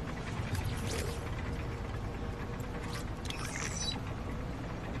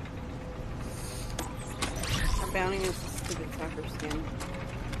 A bounty is a stupid soccer skin.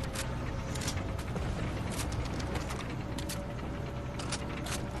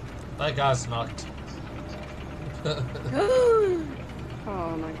 That guy's knocked.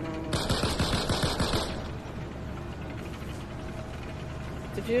 Oh my god.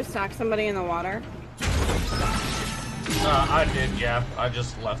 Did you just knock somebody in the water? I did, yeah. I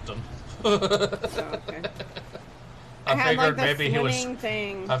just left him. Oh, okay. I had, figured like, the maybe he was. swimming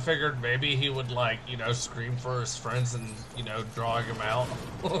thing. I figured maybe he would, like, you know, scream for his friends and, you know, drawing him out.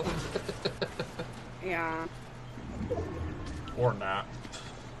 Yeah. Or not.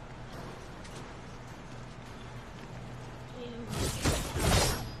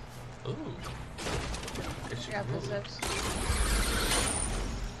 Ooh. It's Got the zips.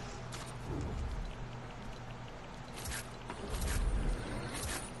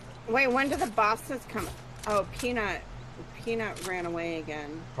 Wait, when do the bosses come? Oh, Peanut ran away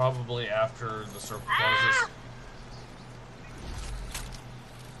again. Probably after the circle closes.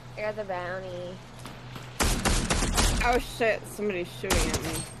 I got the bounty. Oh shit, somebody's shooting at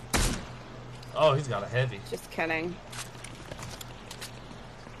me. Oh, he's got a heavy. Just kidding.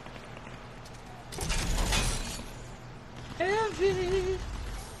 Heavy.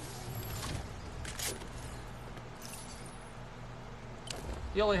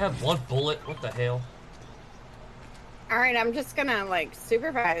 You only have one bullet. What the hell? Alright, I'm just gonna, like,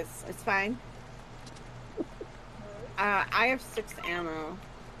 supervise. It's fine. I have 6 ammo.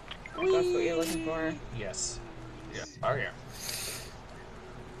 If that's what you're looking for. Yes. Yeah. Oh, yeah.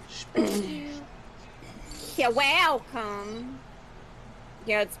 You're welcome.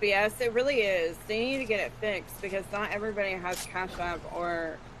 Yeah, it's BS. It really is. They need to get it fixed because not everybody has Cash App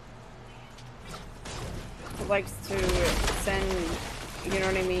or likes to send, you know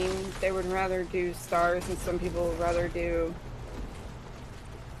what I mean? They would rather do stars and some people would rather do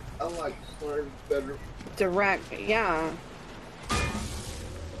I like stars better. direct. Yeah.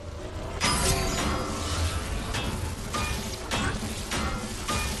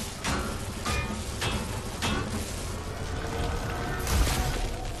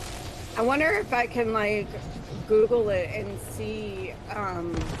 I wonder if I can, like, Google it and see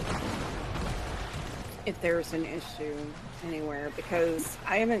if there's an issue anywhere, because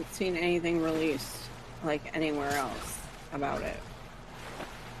I haven't seen anything released, like, anywhere else about it.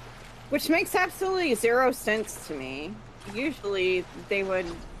 Which makes absolutely 0 sense to me. Usually they would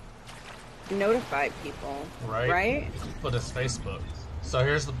notify people, right? But it's Facebook. So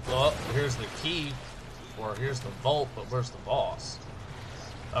here's the key, or here's the vault, but where's the boss?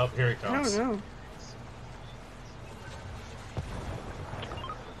 Oh, here he I comes. don't know.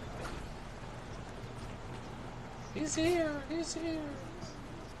 He's here. He's here.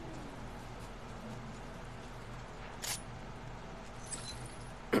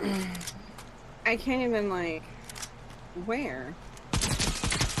 I can't even, like, where?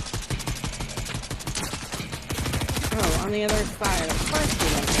 Oh, on the other side. Of course he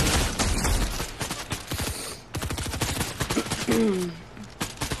doesn't.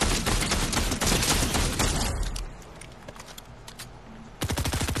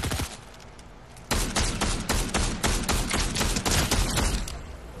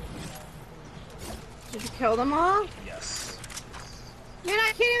 Did you kill them all? Yes. Man,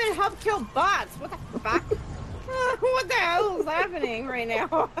 I can't even help kill bots. What the fuck? What the hell is happening right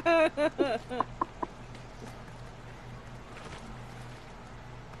now?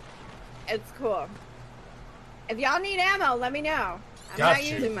 It's cool. If y'all need ammo, let me know. I'm Got not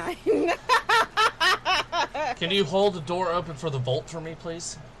you. using mine. Can you hold the door open for the vault for me,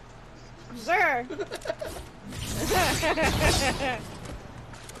 please? Sure.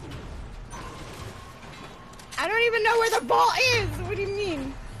 I don't even know where the vault is. What do you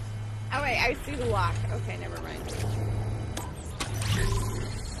mean? Oh wait, I see the lock. Okay, never mind.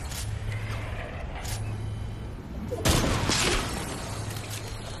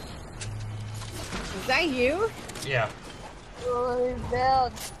 that you? Yeah. Oh,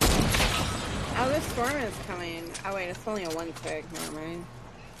 build. Oh, the storm is coming. Oh wait, it's only a 1 tick. Never mind.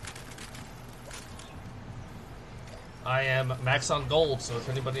 I am max on gold, so if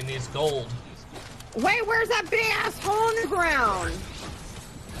anybody needs gold. Wait, where's that big ass hole in the ground?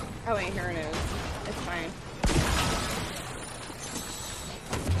 Oh wait, here it is. It's fine.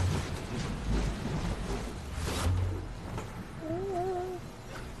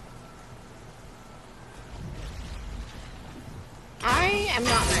 I am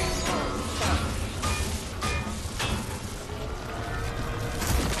not nice.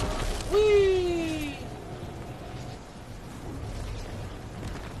 Whee!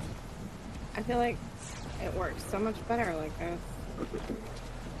 I feel like it works so much better like this.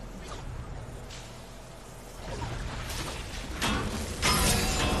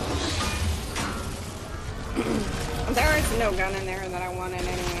 There is no gun in there that I wanted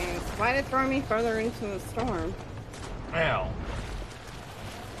anyways. Why'd it throw me further into the storm? Ow.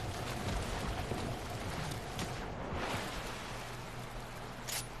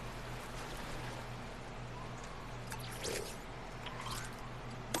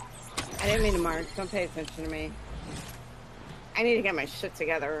 I didn't mean to mark. Don't pay attention to me. I need to get my shit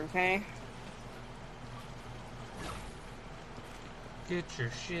together, okay? Get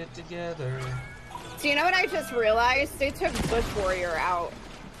your shit together. So you know what I just realized? They took Bush Warrior out.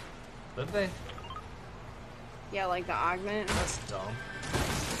 Did they? Yeah, like the augment. That's dumb.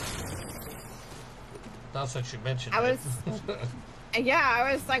 That's what you mentioned. I it. was... Yeah,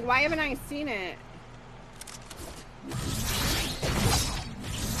 I was like, why haven't I seen it?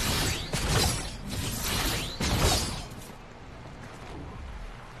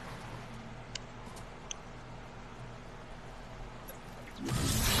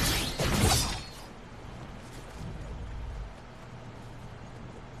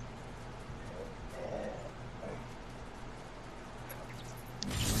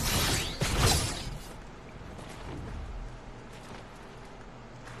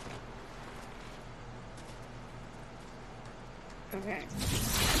 Okay.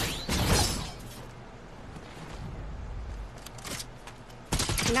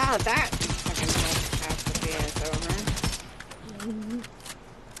 Now that fucking catastrophe is over.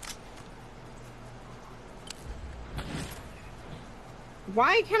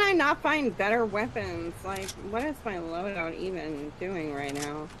 Why can I not find better weapons? Like, what is my loadout even doing right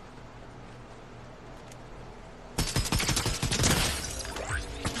now?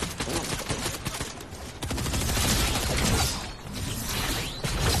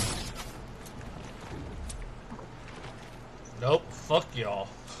 Nope. Fuck y'all.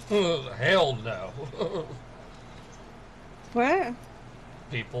 Hell no. What?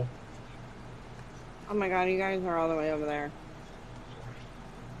 People. Oh my god, you guys are all the way over there.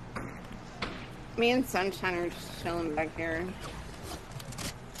 Me and Sunshine are just chilling back here.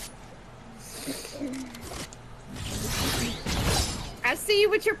 I see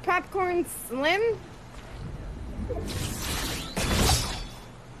you with your popcorn slim.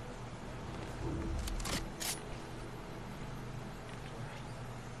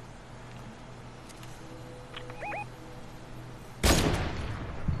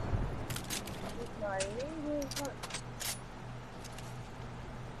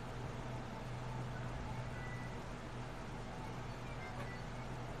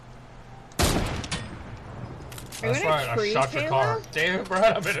 That's right, I shot your car. Damn, bro,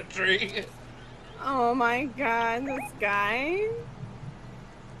 I'm in a tree. Oh my god, this guy.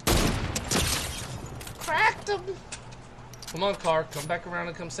 Cracked him. Come on, car. Come back around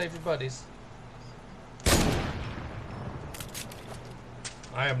and come save your buddies.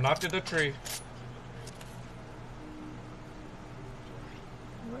 I am not in a tree.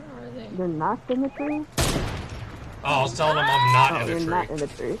 Where are they? They're knocked in the tree? Oh, I was telling them I'm not in You're a tree. not in the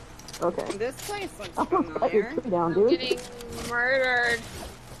tree. Okay. This place looks I'm gonna cut your familiar. tree down, I'm dude. getting murdered.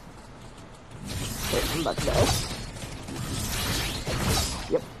 Wait, I'm about to die.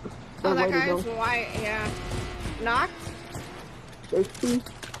 Yep. Oh, They're that ready to guy's go. white, yeah. Knocked? There's two.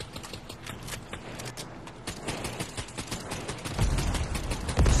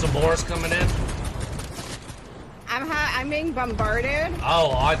 Some more's coming in. I'm being bombarded.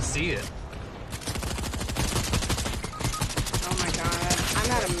 Oh, I'd see it. Oh my god. I'm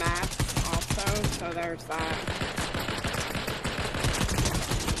out of mats also, so there's that.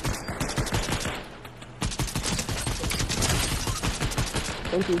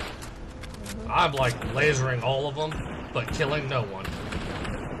 Thank you. I'm like lasering all of them, but killing no one.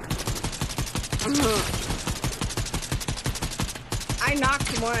 I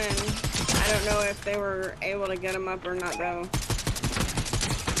knocked one. I don't know if they were able to get him up or not though.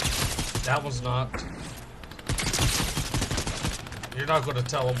 That was not. You're not going to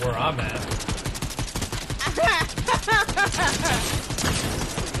tell them where I'm at.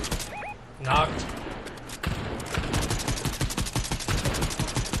 Knocked.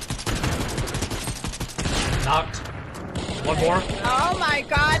 Knocked. One more. Oh my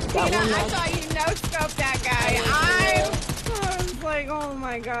god, Tina, I thought you no-scoped that guy. I was like, oh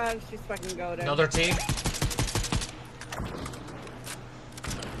my god, she's fucking goated. Another team.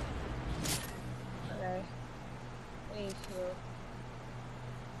 Okay. Thank you.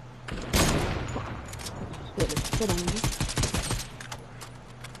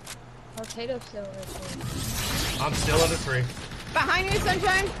 Potato's still in the tree. I'm still in the tree. Behind you,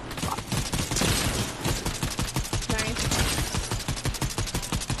 Sunshine. Nice.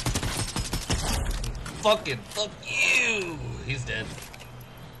 Fucking fuck you. He's dead.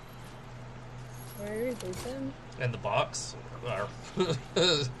 Where is him? In the box.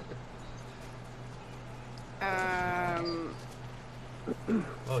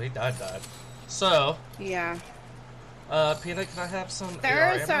 Oh, he died. So, Yeah. Peanut, can I have some?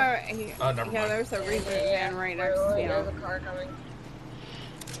 There's AR a ammo? Oh, never yeah, mind. there's a reboot van right next to There's a you. car coming.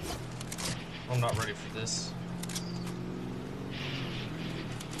 I'm not ready for this.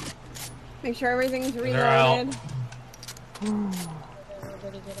 Make sure everything's They're out. reloaded.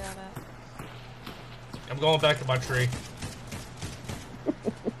 Everybody get out of. I'm going back to my tree. I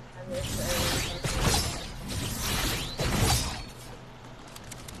missed everything.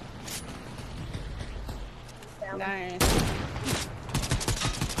 Nice.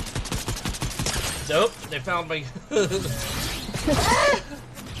 Nope, they found me.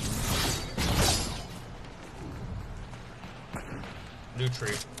 New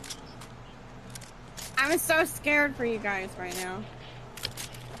tree. I'm so scared for you guys right now.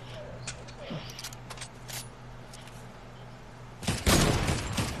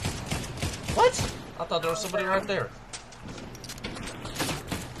 What? I thought there was somebody right there.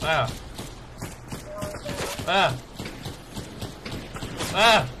 Ah. Ah.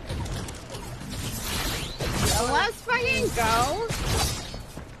 Ah. Let's fucking go.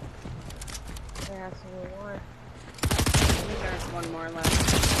 There's one more. There's one more left.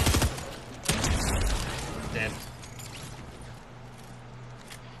 Dead.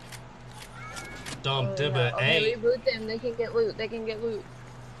 Dumb Oh, dibba yeah. Okay, ain't. reboot them. They can get loot. They can get loot.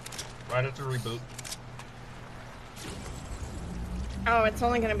 Right after reboot. Oh, it's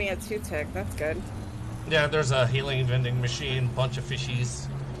only gonna be a 2-tick. That's good. Yeah, there's a healing vending machine, bunch of fishies.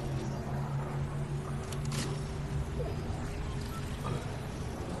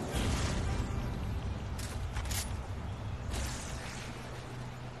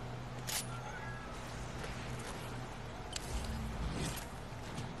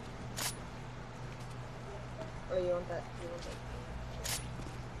 Oh, you want that? You want that?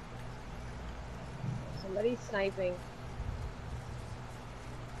 Somebody's sniping.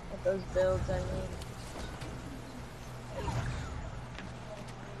 At those builds, I mean.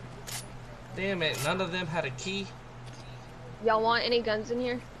 Damn it, none of them had a key. Y'all want any guns in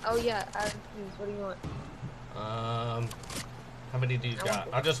here? Oh yeah, I have keys. What do you want? How many do you I got?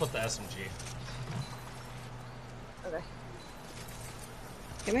 want I just want the SMG. Okay.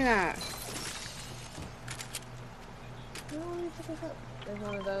 Give me that. No, let me pick this up. There's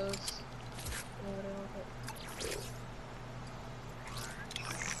one of those. Anybody want it?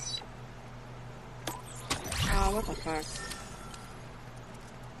 Oh, what the fuck?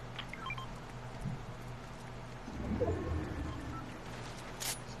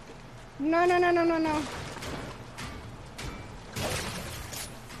 No, no, no, no, no, no.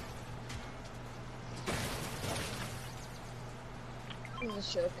 This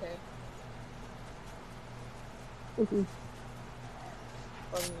is shit, okay. Mhm.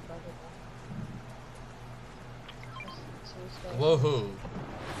 Woohoo.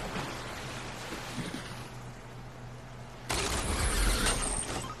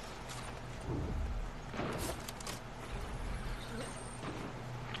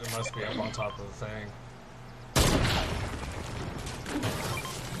 It must be up on top of the thing.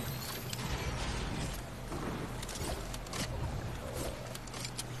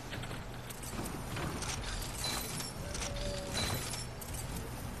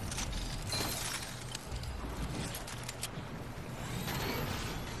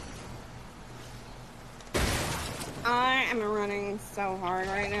 I am running so hard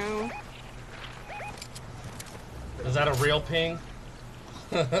right now. Is that a real ping?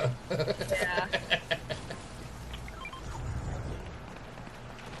 Yeah.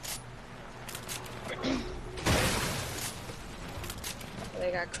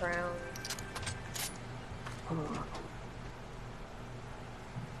 They got crowns.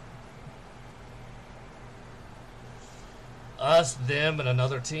 Us, them, and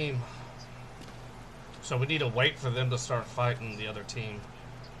another team. So we need to wait for them to start fighting the other team.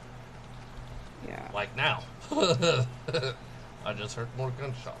 Yeah. Like now. I just heard more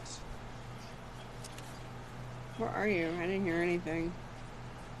gunshots. Where are you? I didn't hear anything.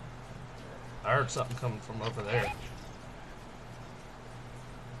 I heard something coming from over there.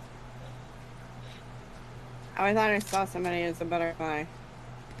 Oh, I thought I saw somebody as a butterfly.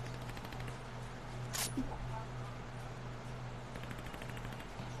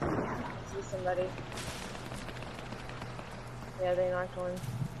 See somebody. Yeah, they knocked one.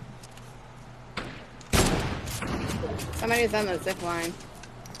 Somebody's on the zip line.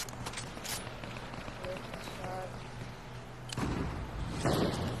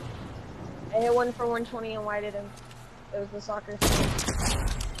 I hit one for 120 and whited him. It was the soccer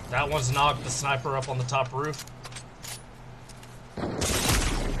thing. That one's knocked the sniper up on the top roof.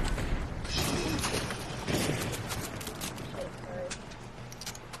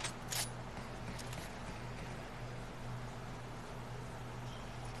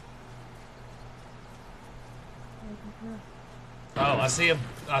 Oh, I see him.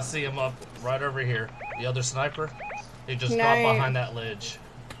 I see him up right over here. The other sniper. He just got behind that ledge.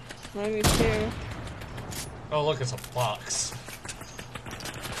 Let me see. Oh, look, it's a box.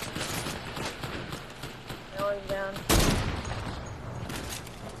 That one's down.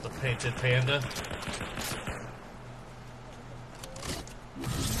 The painted panda.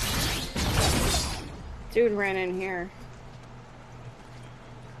 Dude ran in here.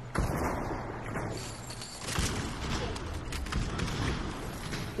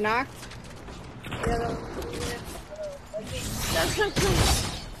 Knocked. The other one.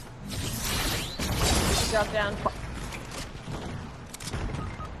 Drop down.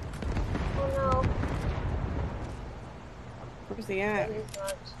 Oh no. Where's he at? He's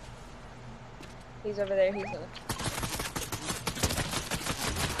not. He's over there. He's not.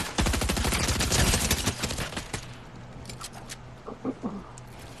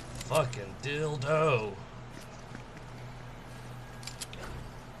 Fucking dildo.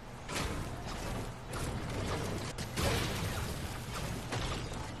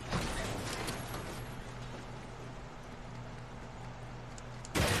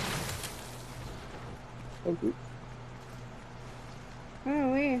 Thank you.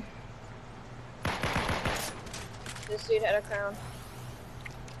 Oh, wait. This dude had a crown.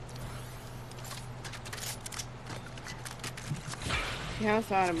 He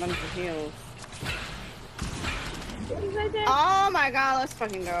also had a bunch of heals. He's right there. Oh my god, let's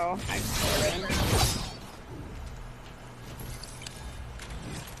fucking go. I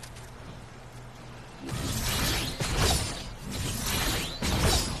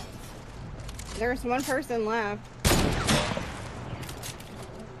There's one person left.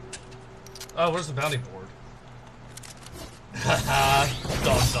 Oh, where's the bounty board? Haha,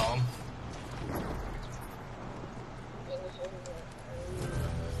 dumb.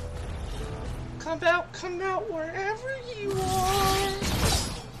 Come out wherever you are.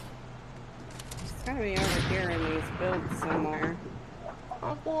 It's gotta be over here in these builds somewhere.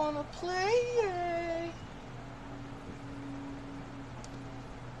 I wanna play.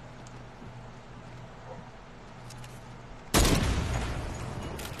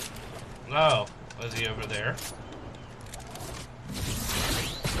 Oh, was he over there?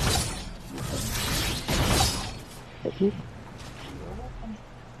 Thank you.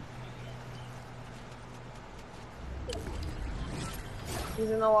 He's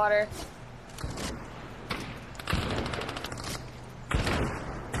in the water.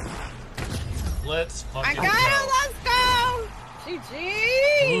 Let's fucking I got it, let's go!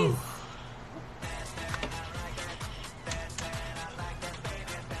 GG's!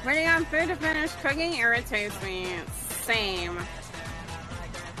 Waiting on food to finish cooking irritates me. Same.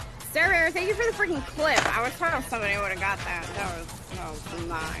 Sarah, thank you for the freaking clip. I was hoping somebody would have got that. That was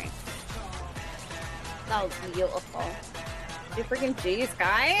nice. That was beautiful. You freaking jeez,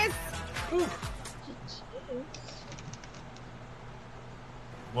 guys.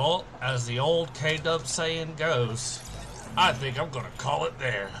 Well, as the old K-Dub saying goes, I think I'm gonna call it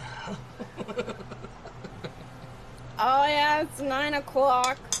there. Oh yeah, it's 9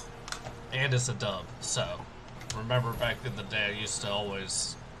 o'clock. And it's a dub, so remember back in the day I used to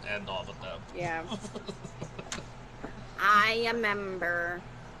always end off with dub. Yeah. I remember.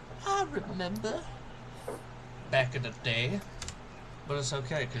 I remember. Back in the day. But it's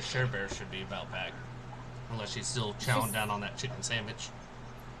okay, because Share Bear should be about back. Unless she's still chowing down on that chicken sandwich.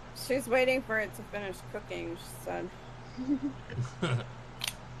 She's waiting for it to finish cooking, she said.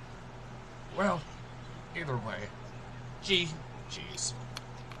 Well, either way. Jeez.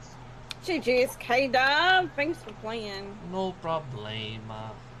 GG's K-Dub. Thanks for playing. No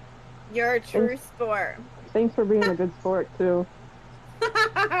problema. You're a true sport. Thanks for being a good sport too.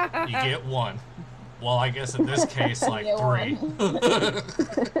 You get one. Well, I guess in this case, like get 3.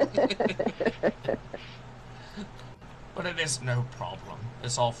 But it is no problem.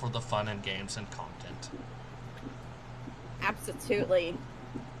 It's all for the fun and games and content. Absolutely.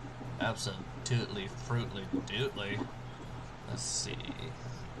 Absolutely, fruitly, dootly. Let's see.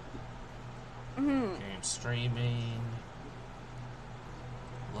 Mm-hmm. Game streaming.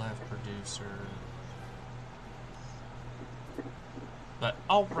 Live producer. But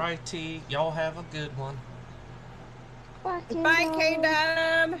alrighty, y'all have a good one. Bye,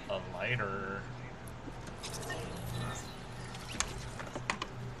 K-Dub. Later.